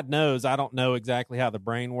 God knows I don't know exactly how the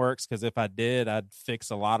brain works, because if I did, I'd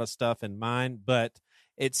fix a lot of stuff in mine. But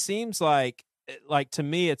it seems like to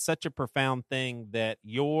me, it's such a profound thing that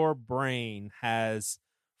your brain has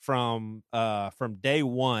from day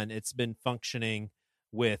one, it's been functioning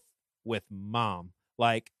with mom.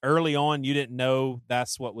 Like, early on, you didn't know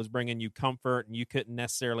that's what was bringing you comfort, and you couldn't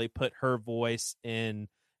necessarily put her voice in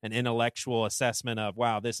an intellectual assessment of,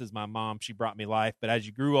 wow, this is my mom, she brought me life. But as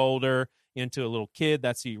you grew older, into a little kid,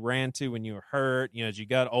 that's who you ran to when you were hurt. As you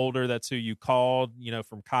got older, that's who you called,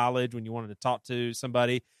 from college when you wanted to talk to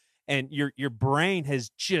somebody. And your brain has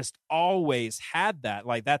just always had that.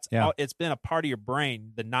 Like, it's been a part of your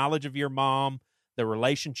brain, the knowledge of your mom, the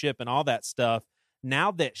relationship, and all that stuff.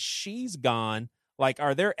 Now that she's gone, like,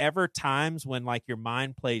 are there ever times when, like, your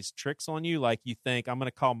mind plays tricks on you? Like, you think, I'm going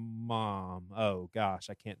to call mom. Oh gosh,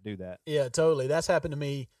 I can't do that. Yeah, totally. That's happened to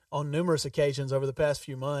me on numerous occasions over the past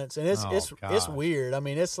few months. And it's weird. I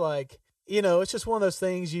mean, it's like, it's just one of those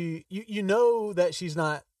things you know that she's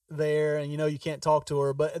not there, and you can't talk to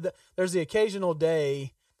her, but there's the occasional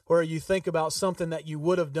day where you think about something that you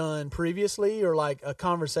would have done previously, or like a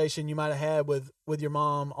conversation you might have had with your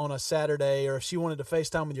mom on a Saturday, or if she wanted to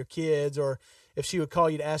FaceTime with your kids, or if she would call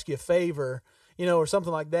you to ask you a favor, or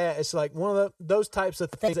something like that. It's like one of those types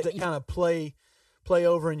of things that kind of play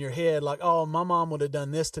over in your head, like, oh, my mom would have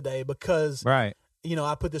done this today because right.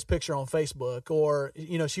 I put this picture on Facebook, or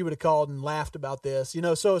she would have called and laughed about this,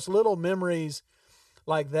 so it's little memories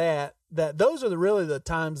like that those are really the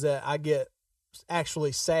times that I get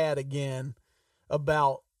actually sad again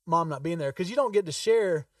about mom not being there, because you don't get to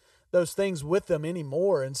share those things with them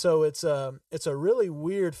anymore. And so it's a really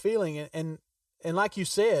weird feeling. And like you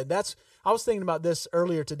said, I was thinking about this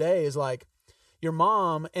earlier today, is like your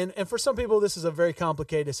mom, and for some people this is a very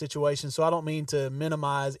complicated situation, so I don't mean to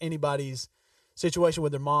minimize anybody's situation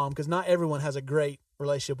with their mom, because not everyone has a great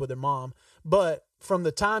relationship with their mom. But from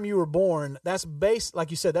the time you were born, like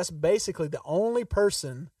you said, that's basically the only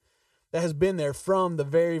person that has been there from the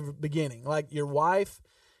very beginning. Like your wife,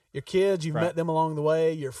 your kids, you've met them along the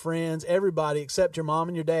way, your friends, everybody except your mom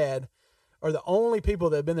and your dad are the only people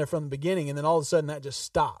that have been there from the beginning. And then all of a sudden that just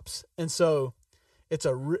stops. And so it's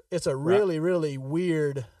a really, really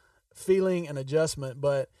weird feeling and adjustment.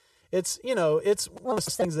 But it's one of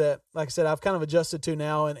those things that, like I said, I've kind of adjusted to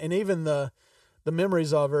now. And even the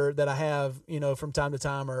memories of her that I have, from time to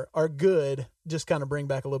time are good, just kind of bring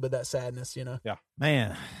back a little bit of that sadness, Yeah.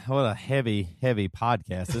 Man, what a heavy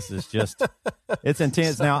podcast. This is just, it's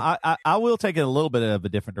intense. Now, I will take it a little bit of a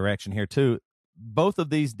different direction here, too. Both of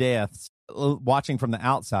these deaths, watching from the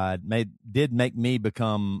outside, did make me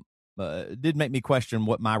question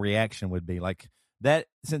what my reaction would be. Like that,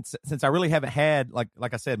 since I really haven't had, like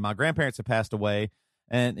I said, my grandparents have passed away.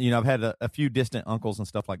 And, I've had a few distant uncles and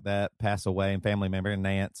stuff like that pass away, and family members and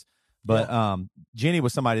aunts. But Jenny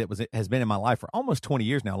was somebody that has been in my life for almost 20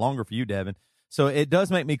 years now, longer for you, Devin. So it does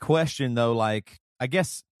make me question, though, like, I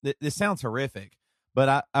guess this sounds horrific,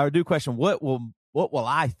 but I do question what will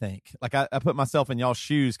I think? Like, I put myself in y'all's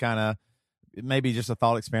shoes, kind of, maybe just a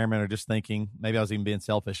thought experiment, or just thinking, maybe I was even being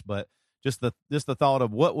selfish, but just the thought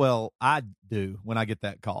of what will I do when I get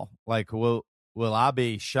that call? Like, will I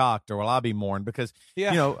be shocked, or will I be mourned? Because,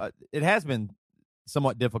 it has been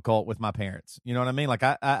somewhat difficult with my parents. You know what I mean? Like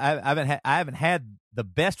I haven't had the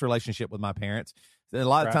best relationship with my parents. A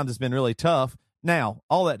lot of times it's been really tough. Now,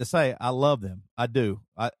 all that to say, I love them. I do.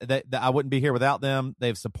 I wouldn't be here without them.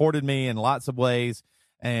 They've supported me in lots of ways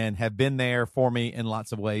and have been there for me in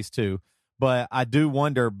lots of ways too. But I do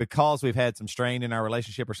wonder, because we've had some strain in our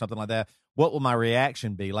relationship or something like that, what will my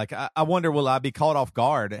reaction be? Like, I wonder, will I be caught off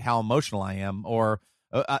guard at how emotional I am? Or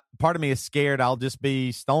part of me is scared I'll just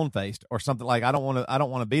be stone-faced or something. Like, I don't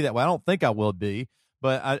want to be that way. I don't think I will be,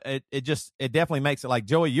 but it definitely makes it like,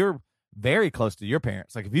 Joey, you're very close to your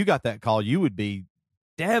parents. Like, if you got that call, you would be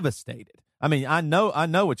devastated. I mean, I know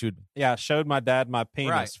what you'd. Yeah, I showed my dad my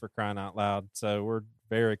penis, for crying out loud. So we're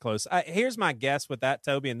very close. Here's my guess with that,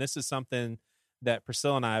 Toby, and this is something that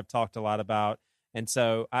Priscilla and I have talked a lot about. And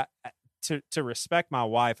so to respect my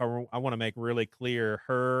wife, I want to make really clear,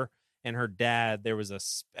 her and her dad, there was a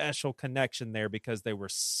special connection there because they were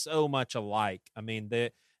so much alike. I mean,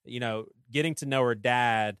 getting to know her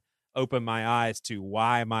dad opened my eyes to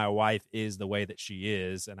why my wife is the way that she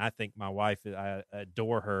is. And I think my wife, I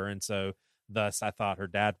adore her. And so thus I thought her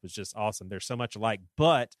dad was just awesome. They're so much alike,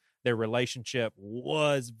 but their relationship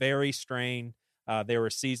was very strained. There were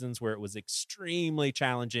seasons where it was extremely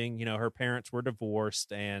challenging. Her parents were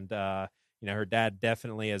divorced, and her dad,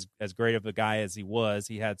 definitely as great of a guy as he was,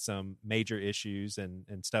 he had some major issues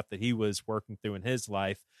and stuff that he was working through in his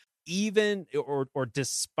life. Even or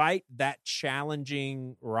despite that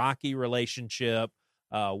challenging, rocky relationship,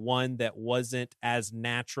 one that wasn't as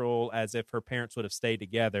natural as if her parents would have stayed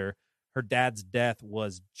together, her dad's death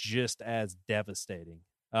was just as devastating.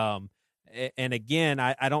 And again,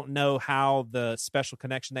 I don't know how the special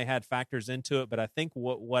connection they had factors into it, but I think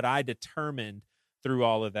what I determined through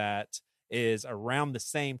all of that is around the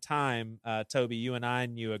same time, Toby, you and I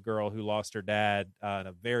knew a girl who lost her dad in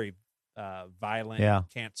a very violent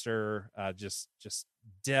cancer, just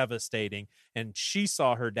devastating. And she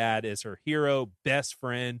saw her dad as her hero, best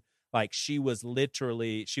friend. Like she would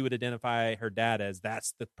identify her dad as,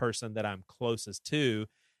 that's the person that I'm closest to.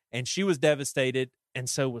 And she was devastated, and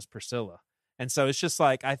so was Priscilla. And so it's just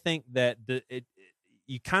like, I think that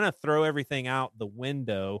you kind of throw everything out the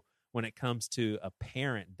window when it comes to a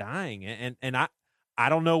parent dying. And I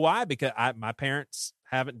don't know why, because my parents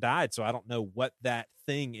haven't died, so I don't know what that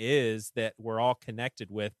thing is that we're all connected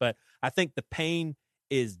with. But I think the pain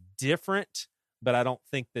is different, but I don't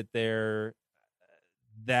think that they're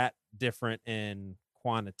that different in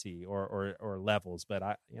quantity or levels. But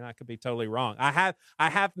I could be totally wrong. I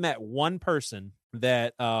have met one person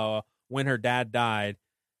that when her dad died,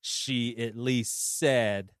 she at least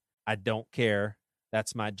said, "I don't care.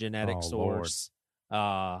 That's my genetic source.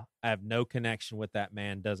 I have no connection with that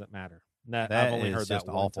man. Doesn't matter." I've only heard just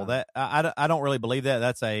that awful. one time. That I don't really believe that.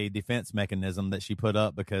 That's a defense mechanism that she put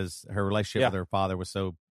up because her relationship with her father was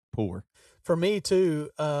so poor. For me too,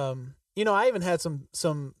 I even had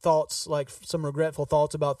some thoughts, like some regretful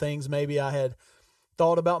thoughts about things maybe I had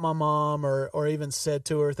thought about my mom or even said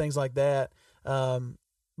to her, things like that.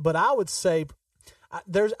 But I would say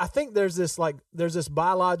I think there's this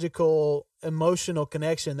biological emotional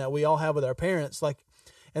connection that we all have with our parents.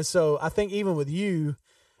 And so I think even with you,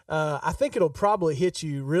 I think it'll probably hit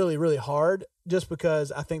you really, really hard, just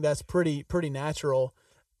because I think that's pretty natural,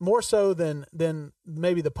 more so than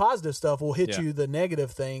maybe the positive stuff will hit you. The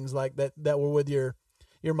negative things like that were with your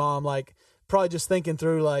mom, like probably just thinking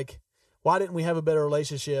through, like, why didn't we have a better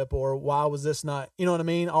relationship, or why was this not, you know what I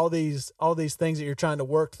mean? All these things that you're trying to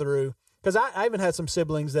work through. Because I even had some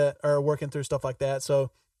siblings that are working through stuff like that.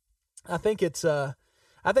 So I think it's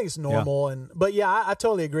normal. Yeah. But I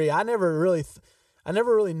totally agree. I never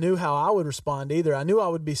really knew how I would respond either. I knew I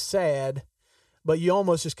would be sad, but you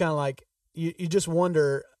almost just kind of like, you just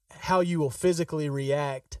wonder how you will physically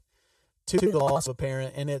react to the loss of a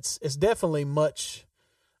parent. And it's definitely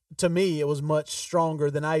to me, it was much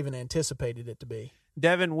stronger than I even anticipated it to be.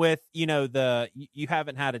 Devin, with you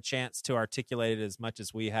haven't had a chance to articulate it as much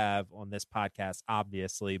as we have on this podcast,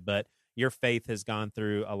 obviously, but your faith has gone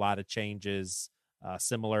through a lot of changes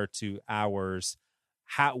similar to ours.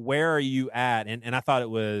 Where are you at? And I thought it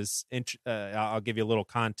was I'll give you a little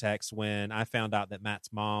context. When I found out that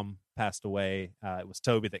Matt's mom passed away, it was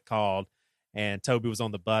Toby that called, and Toby was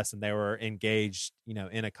on the bus, and they were engaged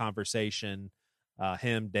in a conversation.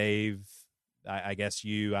 Him, Dave, I guess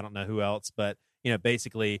you, I don't know who else, but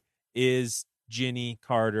basically, is Jenny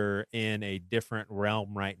Carter in a different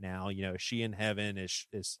realm right now? Is she in heaven? Is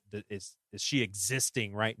she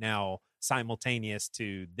existing right now, simultaneous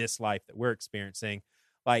to this life that we're experiencing?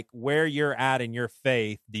 Like, where you're at in your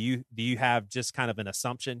faith, do you have just kind of an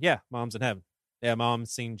assumption? Yeah, mom's in heaven. Yeah,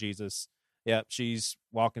 mom's seen Jesus. Yeah, she's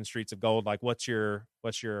walking streets of gold. Like, what's your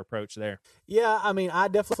approach there? Yeah, I mean, I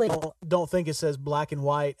definitely don't think it's as black and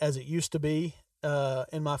white as it used to be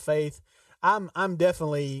in my faith. I'm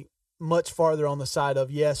definitely much farther on the side of,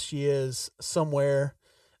 yes, she is somewhere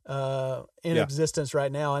in existence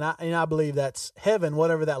right now, and I believe that's heaven,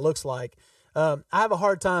 whatever that looks like. I have a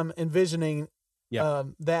hard time envisioning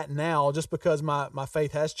that now, just because my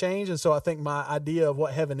faith has changed, and so I think my idea of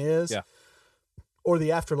what heaven is or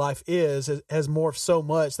the afterlife has morphed so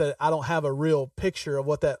much that I don't have a real picture of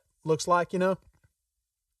what that looks like,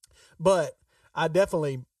 But I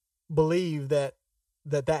definitely believe that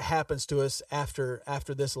happens to us after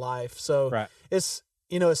this life. So it's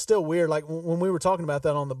still weird. Like when we were talking about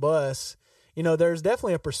that on the bus, there's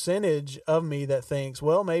definitely a percentage of me that thinks,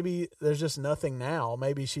 well, maybe there's just nothing now.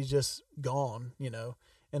 Maybe she's just gone,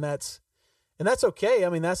 and that's okay. I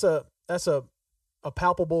mean, that's a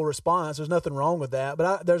palpable response. There's nothing wrong with that.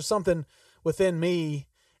 But there's something within me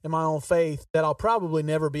in my own faith that I'll probably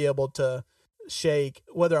never be able to shake,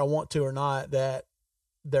 whether I want to or not, that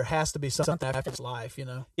there has to be something after this life,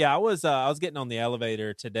 Yeah, I was getting on the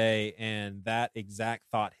elevator today, and that exact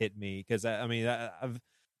thought hit me, because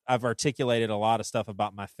I I've articulated a lot of stuff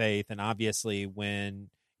about my faith, and obviously when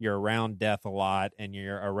you're around death a lot and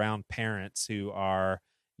you're around parents who are,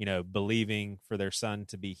 believing for their son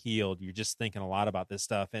to be healed, you're just thinking a lot about this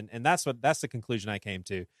stuff. And that's the conclusion I came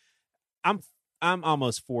to. I'm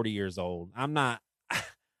almost 40 years old. I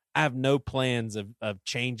have no plans of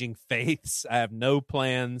changing faiths. I have no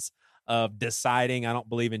plans of deciding I don't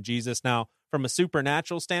believe in Jesus. Now, from a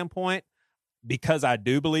supernatural standpoint, because I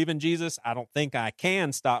do believe in Jesus, I don't think I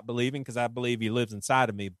can stop believing because I believe he lives inside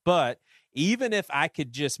of me. But even if I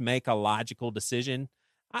could just make a logical decision,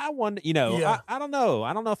 I wonder, I don't know.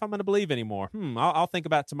 I don't know if I'm going to believe anymore. I'll think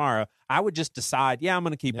about it tomorrow. I would just decide, I'm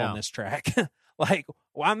going to keep on this track.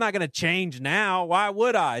 I'm not going to change now. Why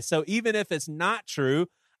would I? So even if it's not true,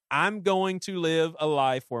 I'm going to live a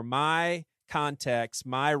life where my context,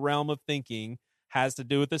 my realm of thinking has to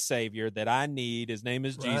do with the Savior that I need. His name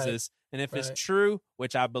is Jesus. And if it's true,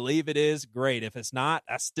 which I believe it is, great. If it's not,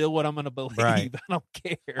 that's still what I'm going to believe. Right. I don't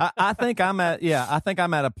care. I think I'm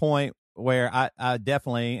at a point where I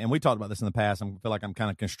definitely, and we talked about this in the past, I feel like I'm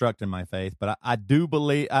kind of constructing my faith, but I do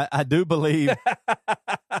believe, I do believe.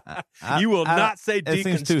 You will not say deconstruct. It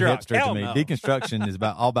seems too hipster Hell to me. no. Deconstruction is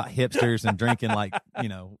all about hipsters and drinking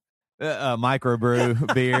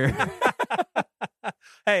microbrew beer.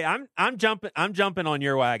 Hey, I'm jumping on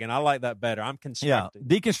your wagon. I like that better. I'm constructing.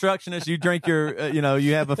 Yeah, deconstructionist. You drink your,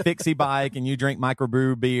 you have a fixie bike and you drink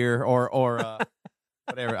microbrew beer or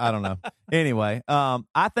whatever. I don't know. Anyway,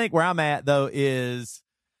 I think where I'm at though is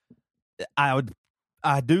I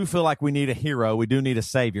do feel like we need a hero. We do need a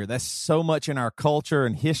savior. That's so much in our culture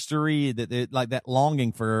and history that that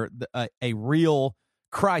longing for a real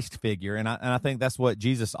Christ figure, and I think that's what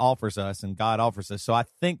Jesus offers us and God offers us. So I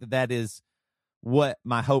think that is what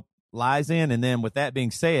my hope lies in. And then with that being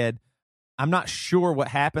said, I'm not sure what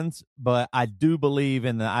happens, but I do believe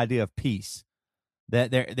in the idea of peace, that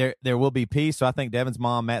there will be peace. So I think Devin's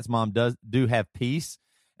mom, Matt's mom do have peace.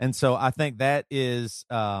 And so I think that is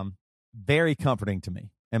very comforting to me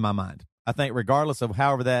in my mind. I think regardless of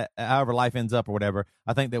however life ends up or whatever,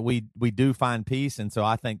 I think that we do find peace. And so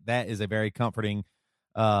I think that is a very comforting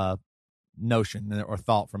notion or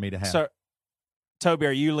thought for me to have. So, Toby,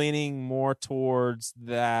 are you leaning more towards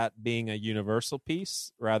that being a universal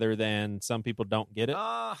piece rather than some people don't get it?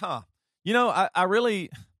 I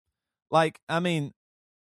really for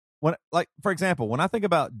example, when I think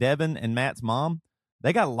about Devin and Matt's mom,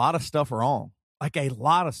 they got a lot of stuff wrong, like a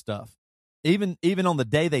lot of stuff, even on the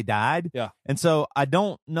day they died. Yeah. And so I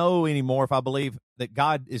don't know anymore if I believe that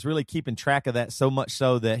God is really keeping track of that so much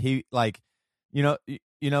so that he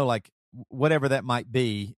whatever that might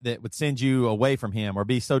be that would send you away from him or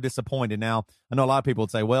be so disappointed. Now, I know a lot of people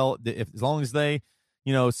would say, well, as long as they,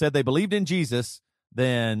 said they believed in Jesus,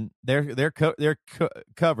 then they're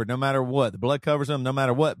covered no matter what. The blood covers them no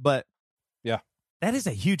matter what. But yeah, that is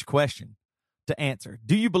a huge question to answer.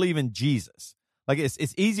 Do you believe in Jesus? Like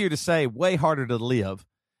it's easier to say, way harder to live,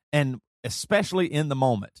 and especially in the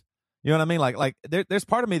moment. You know what I mean? Like there's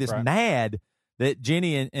part of me that's mad that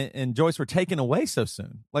Jenny and Joyce were taken away so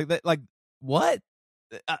soon. Like that. Like what?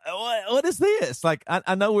 What is this? Like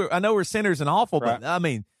I know we're sinners and awful, but I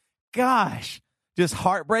mean, gosh, just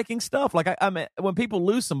heartbreaking stuff. Like I mean, when people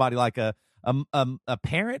lose somebody like a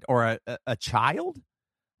parent or a child.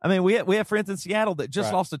 I mean, we have friends in Seattle that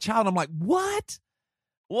just lost a child. I'm like, what?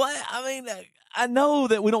 I mean, I know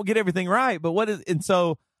that we don't get everything right, but what is? And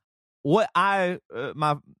so, what I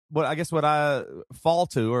fall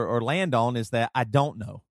to or land on is that I don't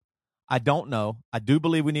know. I do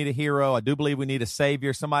believe we need a hero. I do believe we need a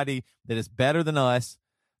savior, somebody that is better than us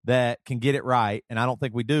that can get it right. And I don't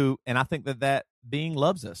think we do. And I think that being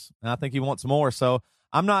loves us, and I think he wants more. So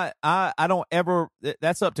I'm not. I don't ever.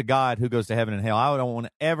 That's up to God who goes to heaven and hell. I don't want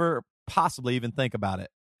to ever possibly even think about it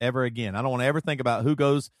ever again. I don't want to ever think about who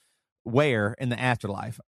goes where in the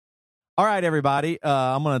afterlife. All right, everybody.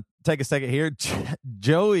 I'm going to take a second here.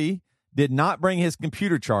 Joey did not bring his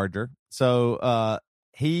computer charger, so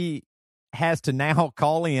he has to now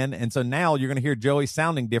call in. And so now you're going to hear Joey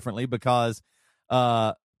sounding differently because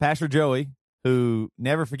Pastor Joey, who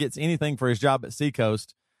never forgets anything for his job at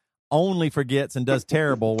Seacoast, only forgets and does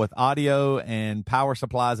terrible with audio and power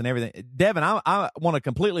supplies and everything. Devin, I want to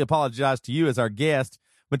completely apologize to you as our guest.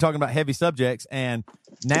 We're talking about heavy subjects, and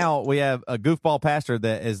now we have a goofball pastor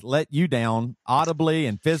that has let you down audibly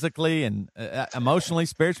and physically and emotionally,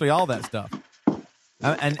 spiritually, all that stuff.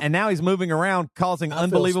 And now he's moving around causing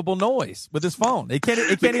unbelievable noise with his phone. He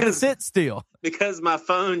can't even sit still. Because my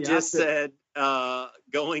phone said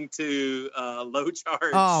going to low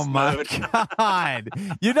charge. Oh my mode. God.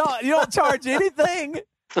 You don't charge anything.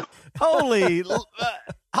 Holy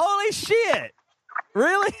shit.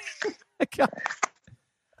 Really?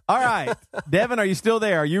 All right, Devin, are you still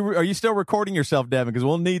there? Are you still recording yourself, Devin? Because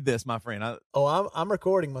we'll need this, my friend. I'm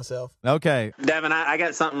recording myself. Okay. Devin, I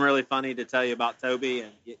got something really funny to tell you about Toby,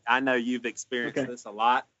 and I know you've experienced this a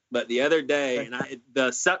lot. But the other day,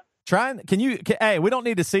 Hey, we don't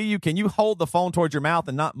need to see you. Can you hold the phone towards your mouth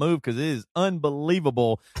and not move? Because it is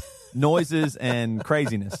unbelievable noises and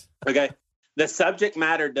craziness. Okay. The subject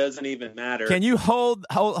matter doesn't even matter. Can you hold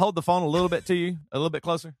the phone a little bit to you, a little bit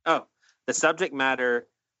closer? Oh, the subject matter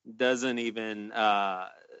doesn't even,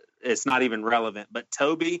 it's not even relevant. But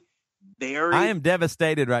Toby, I am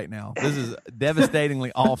devastated right now. This is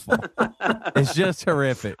devastatingly awful. It's just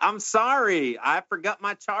horrific. I'm sorry. I forgot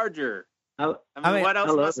my charger. I mean, what else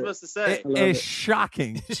am I supposed to say? It's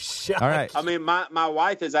shocking. All right. I mean, my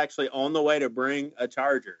wife is actually on the way to bring a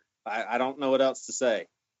charger. I don't know what else to say.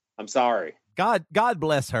 I'm sorry. God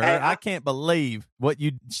bless her. Hey, I can't believe what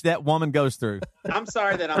that woman goes through. I'm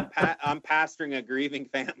sorry that I'm pastoring a grieving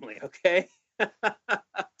family. Okay. All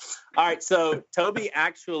right. So Toby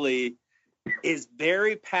actually is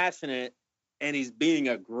very passionate, and he's being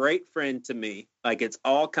a great friend to me. Like, it's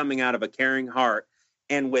all coming out of a caring heart.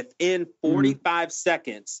 And within 45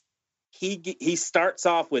 seconds, he starts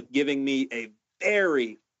off with giving me a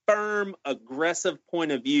very firm, aggressive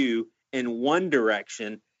point of view in one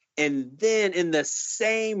direction, and then in the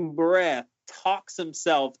same breath talks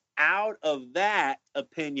himself out of that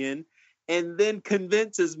opinion and then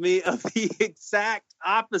convinces me of the exact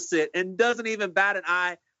opposite and doesn't even bat an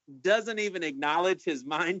eye, doesn't even acknowledge his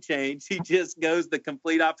mind change. He just goes the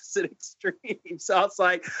complete opposite extreme. So I was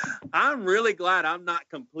like, I'm really glad I'm not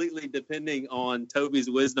completely depending on Toby's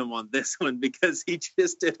wisdom on this one, because he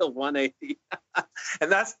just did a 180.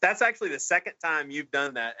 And that's actually the second time you've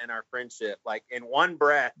done that in our friendship, like in one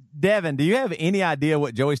breath. Devin, do you have any idea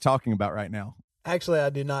what Joey's talking about right now? Actually, I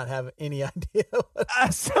do not have any idea.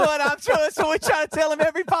 So we try to tell him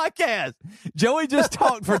every podcast. Joey just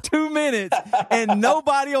talked for 2 minutes, and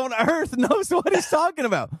nobody on earth knows what he's talking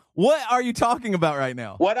about. What are you talking about right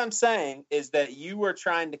now? What I'm saying is that you were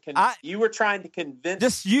trying to convince.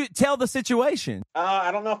 Just you tell the situation.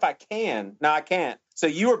 I don't know if I can. No, I can't. So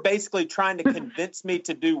you were basically trying to convince me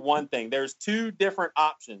to do one thing. There's two different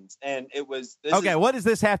options, and it was okay. What does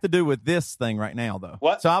this have to do with this thing right now, though?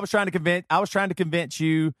 What? So I was trying to convince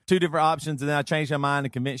you two different options, and then I changed my mind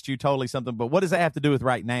and convinced you totally something. But what does that have to do with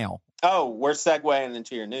right now? Oh, we're segueing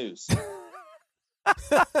into your news.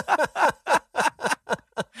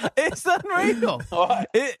 It's unreal. What?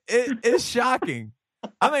 It's shocking.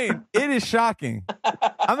 I mean, it is shocking.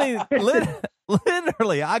 I mean,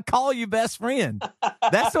 literally, I call you best friend.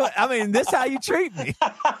 That's what I mean. This is how you treat me.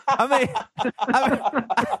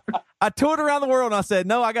 I toured around the world and I said,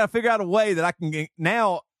 no, I got to figure out a way that I can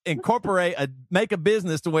now make a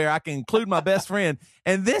business to where I can include my best friend.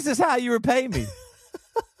 And this is how you repay me.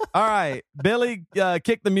 All right, Billy,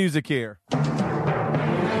 kick the music here.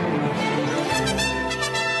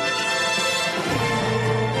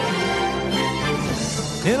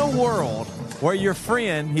 In a world where your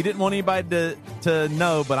friend, he didn't want anybody to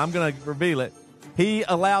know, but I'm going to reveal it. He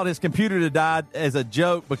allowed his computer to die as a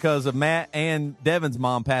joke because of Matt and Devin's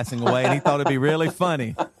mom passing away, and he thought it'd be really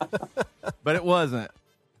funny. But it wasn't.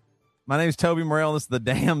 My name's Toby Morrell, and this is the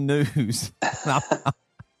damn news.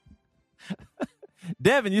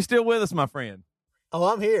 Devin, you still with us, my friend? Oh,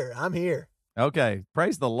 I'm here. Okay,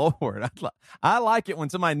 praise the Lord. I like it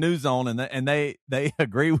when somebody news on and they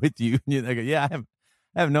agree with you. And they go, yeah,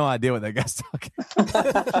 I have no idea what that guy's talking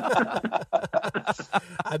about.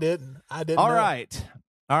 I didn't. All know.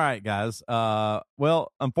 right, guys.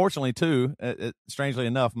 Well, unfortunately, too, strangely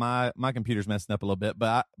enough, my computer's messing up a little bit,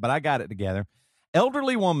 but I got it together.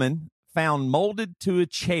 Elderly woman found molded to a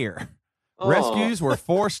chair. Oh. Rescues were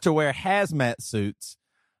forced to wear hazmat suits.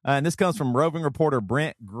 And this comes from roving reporter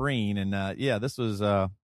Brent Green. And this was, I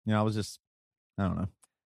don't know.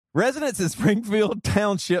 Residents in Springfield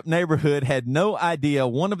Township neighborhood had no idea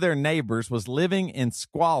one of their neighbors was living in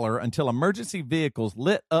squalor until emergency vehicles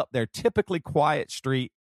lit up their typically quiet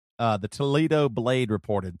street, the Toledo Blade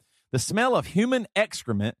reported. The smell of human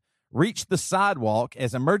excrement reached the sidewalk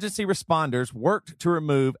as emergency responders worked to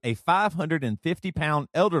remove a 550-pound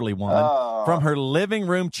elderly woman from her living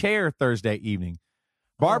room chair Thursday evening.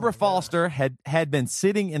 Barbara Foster had been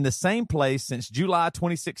sitting in the same place since July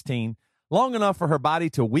 2016, long enough for her body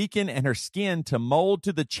to weaken and her skin to mold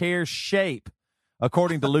to the chair's shape,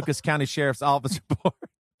 according to Lucas County Sheriff's Office report.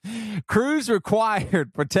 Crews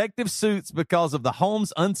required protective suits because of the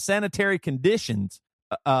home's unsanitary conditions.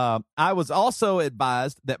 I was also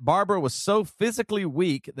advised that Barbara was so physically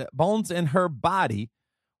weak that bones in her body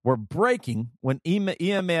were breaking when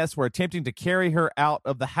EMS were attempting to carry her out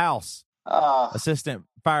of the house. Assistant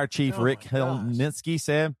Fire Chief Rick Helminski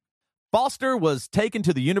said. Foster was taken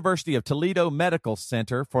to the University of Toledo Medical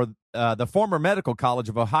Center for the former Medical College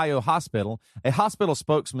of Ohio Hospital. A hospital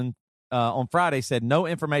spokesman on Friday said no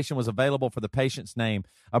information was available for the patient's name.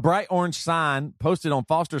 A bright orange sign posted on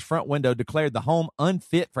Foster's front window declared the home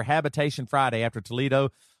unfit for habitation Friday after Toledo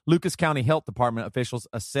Lucas County Health Department officials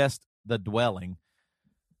assessed the dwelling.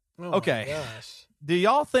 Okay. Gosh. Do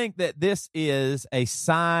y'all think that this is a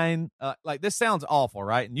sign? Like, this sounds awful,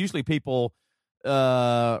 right? And usually people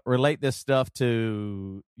relate this stuff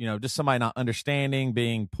to, just somebody not understanding,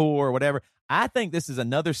 being poor, or whatever. I think this is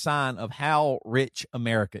another sign of how rich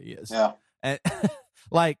America is. Yeah. And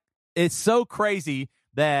like, it's so crazy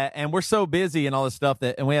that, and we're so busy and all this stuff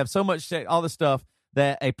and we have so much, all this stuff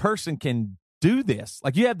that a person can do this.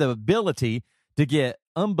 Like, you have the ability to get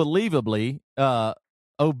unbelievably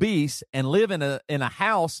obese and live in a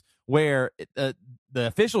house where the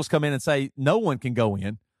officials come in and say no one can go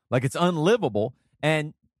in. Like, it's unlivable.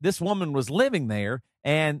 And this woman was living there,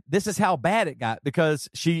 and this is how bad it got, because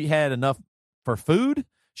she had enough for food,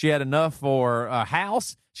 she had enough for a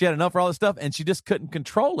house, she had enough for all this stuff, and she just couldn't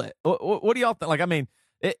control it. What do y'all think? Like, I mean,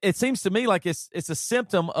 it seems to me like it's a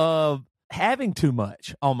symptom of having too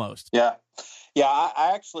much, almost. Yeah.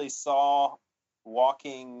 I actually saw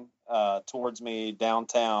walking towards me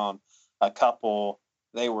downtown a couple.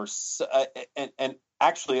 They were and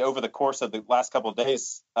actually over the course of the last couple of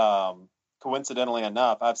days, coincidentally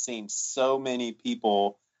enough, I've seen so many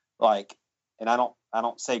people like, and I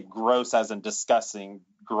don't say gross as in disgusting,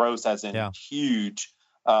 gross as in huge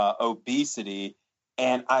obesity.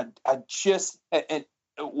 And I just, and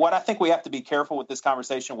what I think we have to be careful with this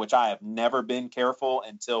conversation, which I have never been careful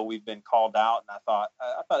until we've been called out. And I thought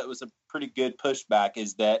it was a pretty good pushback,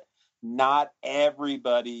 is that not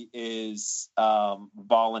everybody is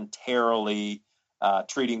voluntarily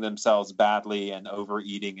treating themselves badly and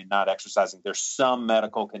overeating and not exercising. There's some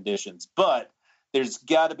medical conditions, but there's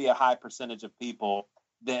got to be a high percentage of people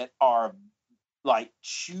that are like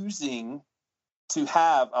choosing to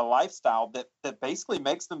have a lifestyle that basically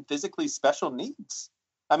makes them physically special needs.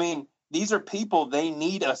 I mean, these are people, they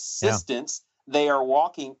need assistance. Yeah. They are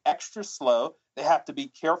walking extra slow. They have to be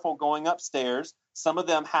careful going upstairs. Some of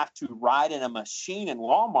them have to ride in a machine in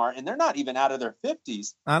Walmart, and they're not even out of their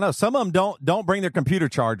 50s. I know. Some of them don't bring their computer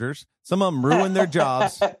chargers. Some of them ruin their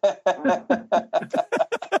jobs. No,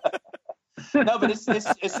 but it's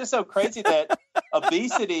just so crazy that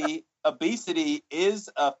obesity is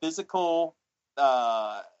a physical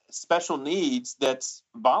special needs that's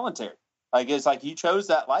voluntary. Like, it's like you chose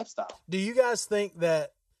that lifestyle. Do you guys think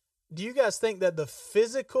that the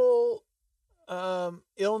physical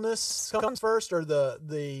illness comes first, or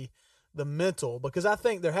the mental? Because I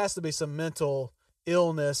think there has to be some mental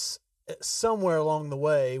illness somewhere along the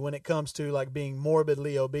way when it comes to like being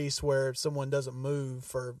morbidly obese, where someone doesn't move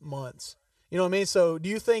for months. You know what I mean? So do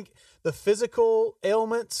you think the physical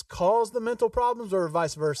ailments cause the mental problems, or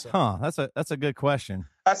vice versa? That's a good question.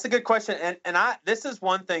 That's a good question. And this is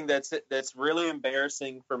one thing that's really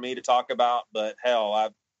embarrassing for me to talk about, but hell,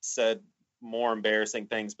 I've said more embarrassing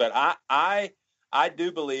things. But I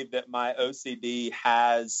do believe that my OCD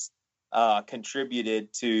has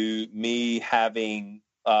contributed to me having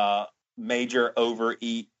major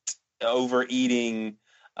overeating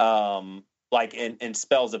like in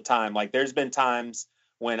spells of time. Like, there's been times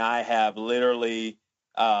when I have literally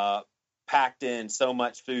packed in so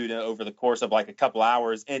much food over the course of like a couple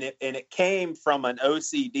hours, and it came from an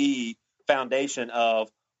OCD foundation of,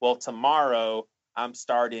 well, tomorrow I'm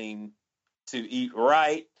starting to eat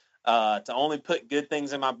right, to only put good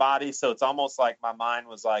things in my body. So it's almost like my mind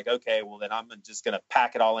was like, okay, well then I'm just going to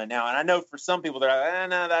pack it all in now. And I know for some people they're like,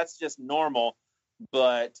 no, that's just normal.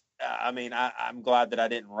 But I mean, I'm glad that I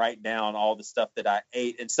didn't write down all the stuff that I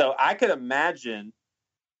ate. And so I could imagine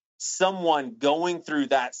someone going through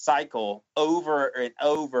that cycle over and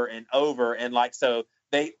over and over. And like, so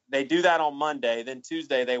they do that on Monday, then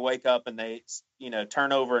Tuesday they wake up and they,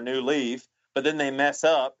 turn over a new leaf, but then they mess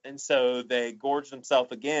up. And so they gorge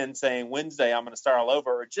themselves again, saying Wednesday, I'm going to start all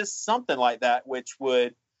over, or just something like that, which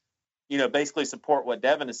would, basically support what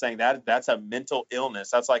Devin is saying. That's a mental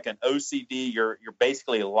illness. That's like an OCD. You're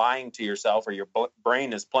basically lying to yourself, or your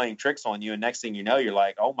brain is playing tricks on you. And next thing you know, you're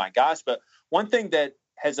like, oh my gosh. But one thing that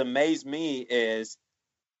has amazed me is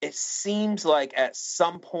it seems like at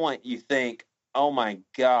some point you think, oh my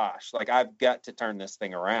gosh, like I've got to turn this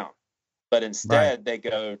thing around. But instead they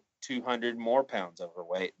go 200 more pounds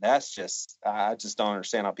overweight. That's just, I just don't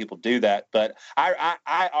understand how people do that. But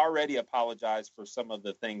I already apologize for some of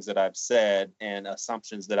the things that I've said and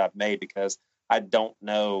assumptions that I've made, because I don't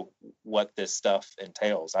know what this stuff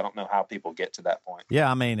entails. I don't know how people get to that point. Yeah,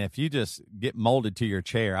 I mean, if you just get molded to your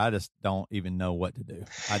chair, I just don't even know what to do.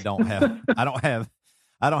 I don't have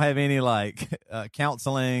any like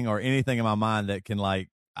counseling or anything in my mind that can I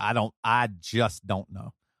just don't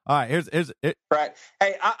know. All right, here's it. Right.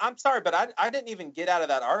 Hey, I'm sorry, but I didn't even get out of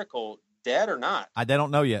that article, dead or not. They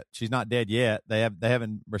don't know yet. She's not dead yet. They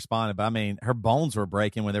haven't responded, but I mean, her bones were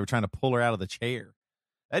breaking when they were trying to pull her out of the chair.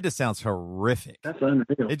 That just sounds horrific. That's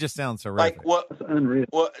unreal. It just sounds horrific. Like what? That's unreal.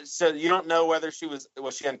 Well, so you don't know whether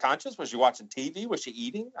was she unconscious? Was she watching TV? Was she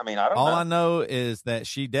eating? I mean, I don't know. All I know is that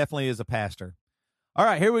she definitely is a pastor. All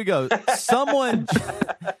right, here we go. Someone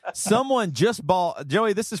just bought,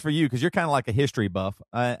 Joey, this is for you because you're kind of like a history buff,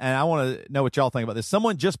 and I want to know what y'all think about this.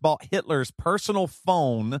 Someone just bought Hitler's personal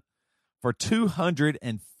phone for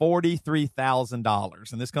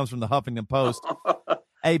 $243,000, and this comes from the Huffington Post.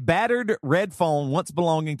 A battered red phone once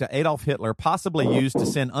belonging to Adolf Hitler, possibly used to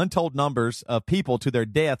send untold numbers of people to their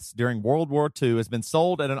deaths during World War II, has been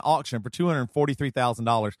sold at an auction for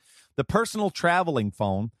 $243,000. The personal traveling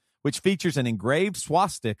phone, which features an engraved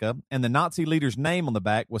swastika and the Nazi leader's name on the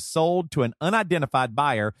back, was sold to an unidentified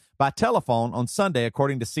buyer by telephone on Sunday,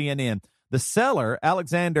 according to CNN. The seller,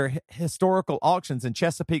 Alexander Historical Auctions in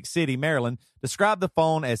Chesapeake City, Maryland, described the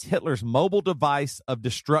phone as Hitler's mobile device of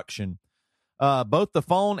destruction. Both the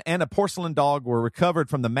phone and a porcelain dog were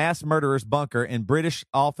recovered from the mass murderer's bunker in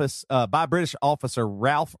by British officer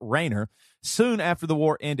Ralph Rayner soon after the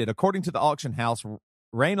war ended. According to the auction house,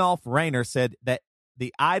 Reinolf Rayner said that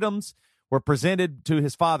the items were presented to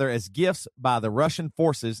his father as gifts by the Russian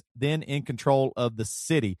forces then in control of the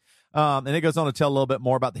city. And it goes on to tell a little bit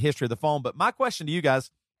more about the history of the phone. But my question to you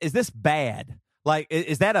guys, is this bad? Like,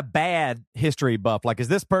 is that a bad history buff? Like, is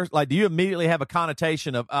this person, like, do you immediately have a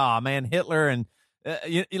connotation of, oh, man, Hitler and,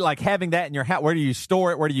 you like having that in your house? Where do you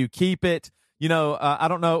store it? Where do you keep it? You know, I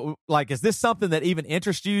don't know. Like, is this something that even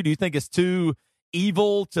interests you? Do you think it's too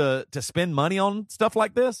evil to spend money on stuff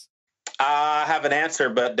like this? I have an answer,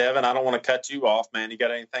 but Devin, I don't want to cut you off, man. You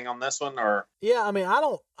got anything on this one, or? Yeah, I mean, I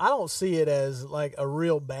don't see it as like a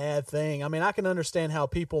real bad thing. I mean, I can understand how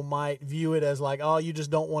people might view it as like, oh, you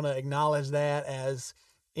just don't want to acknowledge that as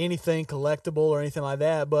anything collectible or anything like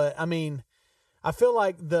that. But I mean, I feel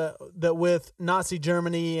like that with Nazi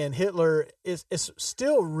Germany and Hitler is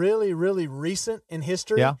still really, really recent in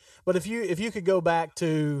history. Yeah. But if you could go back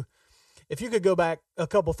a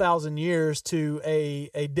couple thousand years to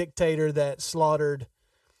a dictator that slaughtered,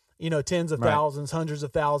 tens of thousands, hundreds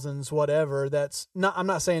of thousands, whatever, that's not, I'm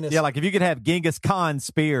not saying it's. Yeah, like if you could have Genghis Khan's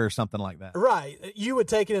spear or something like that. Right. You would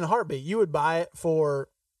take it in a heartbeat. You would buy it for,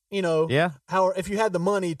 if you had the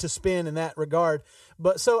money to spend in that regard.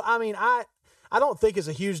 But so, I mean, I don't think it's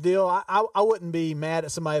a huge deal. I wouldn't be mad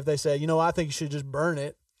at somebody if they said, I think you should just burn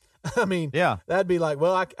it. I mean, yeah, that'd be like,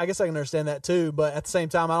 well, I guess I can understand that too. But at the same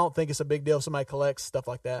time, I don't think it's a big deal if somebody collects stuff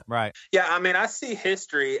like that. Right. Yeah. I mean, I see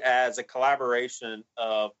history as a collaboration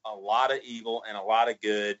of a lot of evil and a lot of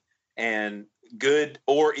good, and good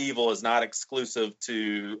or evil is not exclusive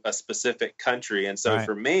to a specific country. And so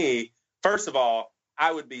for me, first of all,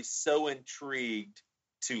 I would be so intrigued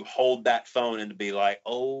to hold that phone and to be like,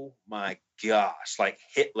 oh my gosh, like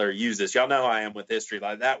Hitler used this. Y'all know how I am with history.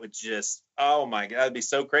 Like that would just, oh my God, it'd be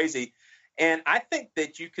so crazy. And I think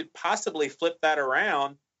that you could possibly flip that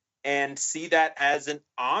around and see that as an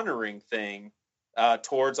honoring thing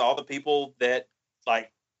towards all the people that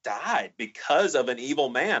like died because of an evil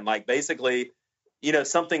man. Like basically,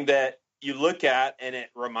 something that you look at and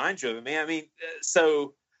it reminds you of a man. I mean,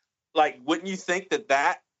 so like, wouldn't you think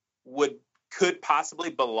that could possibly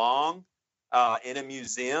belong in a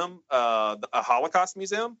museum, a Holocaust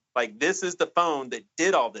museum? Like, this is the phone that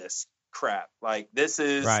did all this crap. Like, this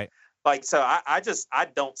is like, so I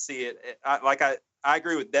don't see it. I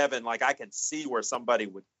agree with Devin. Like, I can see where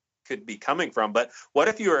somebody could be coming from. But what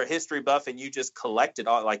if you were a history buff and you just collected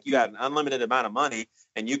all, like you had an unlimited amount of money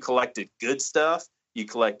and you collected good stuff, you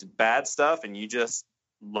collected bad stuff, and you just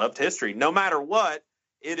loved history, no matter what.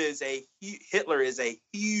 Hitler is a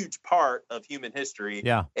huge part of human history,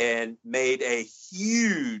 and made a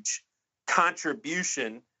huge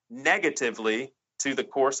contribution negatively to the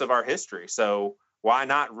course of our history. So why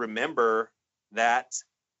not remember that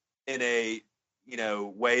in a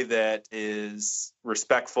way that is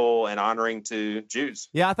respectful and honoring to Jews?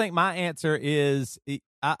 Yeah, I think my answer is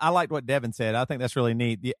I liked what Devin said. I think that's really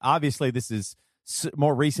neat. Obviously, this is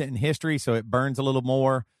more recent in history, so it burns a little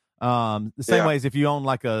more. The same Yeah. way as if you own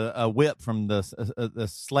like a whip from the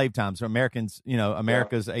slave times, or Americans,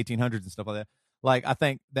 America's 1800s and stuff like that. Like, I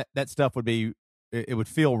think that stuff would be, it would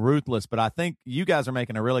feel ruthless, but I think you guys are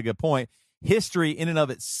making a really good point. History in and of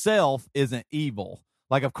itself isn't evil.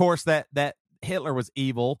 Like, of course, that Hitler was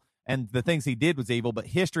evil and the things he did was evil, but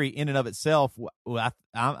history in and of itself,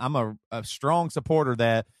 I'm a strong supporter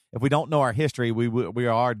that if we don't know our history, we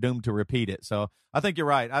are doomed to repeat it. So I think you're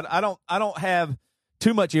right. I don't have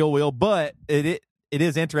too much ill will, but it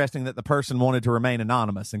is interesting that the person wanted to remain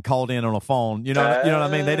anonymous and called in on a phone. You know what I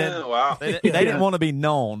mean? They didn't. Wow. They didn't want to be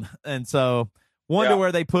known, and so wonder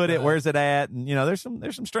where they put it. Where's it at? And there's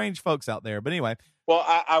some strange folks out there. But anyway. Well,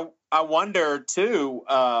 I wonder too.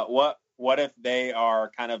 What if they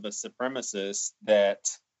are kind of a supremacist that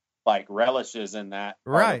like relishes in that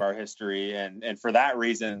part of our history, and for that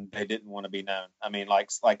reason they didn't want to be known. I mean,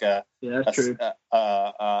 like true.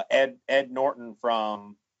 Ed Norton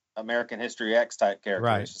from American History X type character.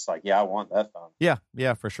 Right. It's just like, I want that phone. Yeah,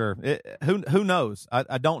 for sure. Who knows?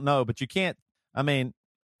 I don't know, but you can't. I mean,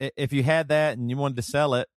 if you had that and you wanted to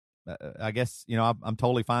sell it, I guess I'm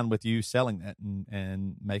totally fine with you selling that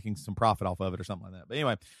and making some profit off of it or something like that. But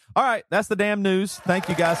anyway, all right, that's the damn news. Thank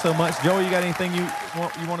you guys so much. Joey, you got anything you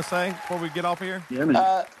want to say before we get off here? Yeah,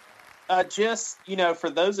 man. Just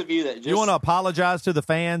for those of you that just you want to apologize to the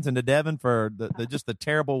fans and to Devin for the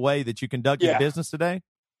terrible way that you conducted your business today.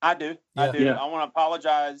 I do. Yeah. I do. Yeah. I want to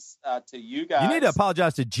apologize to you guys. You need to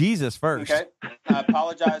apologize to Jesus first. Okay. I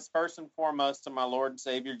apologize first and foremost to my Lord and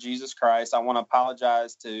Savior, Jesus Christ. I want to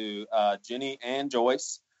apologize to Jenny and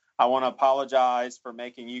Joyce. I want to apologize for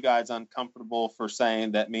making you guys uncomfortable for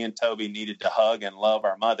saying that me and Toby needed to hug and love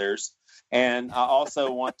our mothers. And I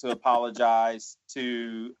also want to apologize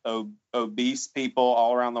to obese people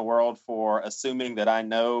all around the world for assuming that I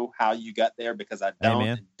know how you got there, because I don't.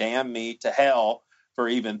 Amen. And damn me to hell for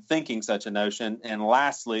even thinking such a notion. And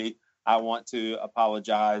lastly, I want to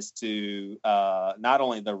apologize to not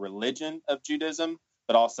only the religion of Judaism,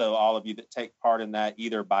 but also all of you that take part in that,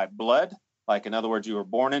 either by blood, like in other words, you were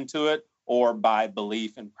born into it, or by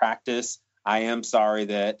belief and practice. I am sorry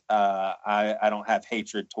that I don't have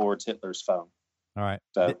hatred towards Hitler's phone. All right.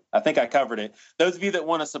 So I think I covered it. Those of you that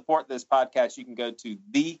want to support this podcast, you can go to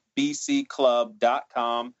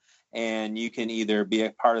thebcclub.com. And you can either be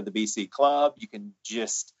a part of the BC Club. You can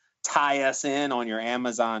just tie us in on your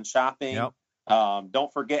Amazon shopping. Yep.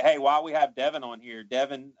 Don't forget, hey, while we have Devin on here,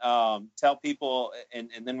 Devin, tell people, and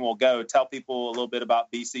then we'll go, tell people a little bit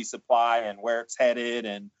about BC Supply and where it's headed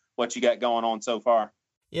and what you got going on so far.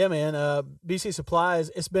 Yeah, man. BC Supplies,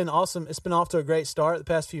 it's been awesome. It's been off to a great start the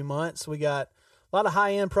past few months. We got a lot of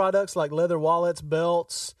high-end products like leather wallets,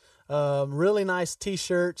 belts, really nice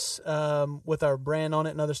T-shirts with our brand on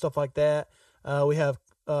it and other stuff like that. We have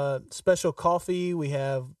special coffee. We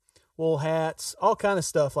have wool hats, all kind of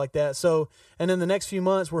stuff like that. So, and in the next few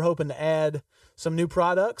months, we're hoping to add some new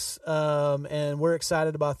products, and we're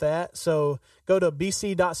excited about that. So go to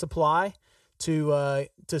bc.supply to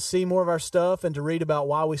see more of our stuff and to read about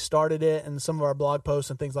why we started it and some of our blog posts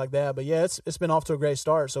and things like that. But yeah, it's been off to a great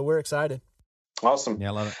start. So we're excited. Awesome. Yeah,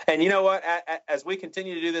 I love it. And you know what? As we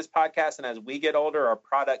continue to do this podcast and as we get older, our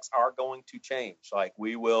products are going to change. Like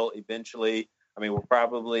we will eventually, we'll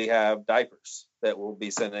probably have diapers that we'll be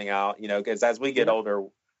sending out, because as we get older,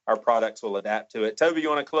 our products will adapt to it. Toby, you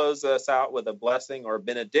want to close us out with a blessing or a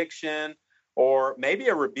benediction or maybe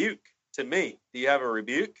a rebuke to me? Do you have a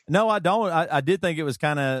rebuke? No, I don't. I did think it was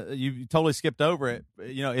kind of, you totally skipped over it.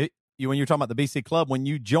 When you're talking about the BC Club, when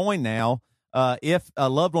you join now, if a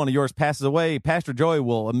loved one of yours passes away, Pastor Joey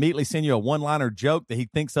will immediately send you a one-liner joke that he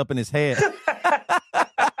thinks up in his head.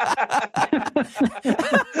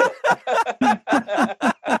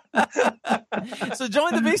 So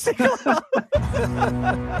join the BC Club.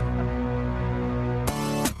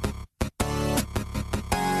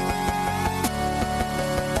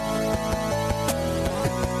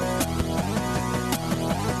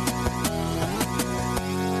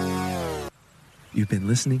 You've been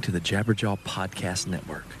listening to the Jabberjaw Podcast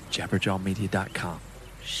Network, jabberjawmedia.com.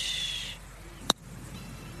 Shh.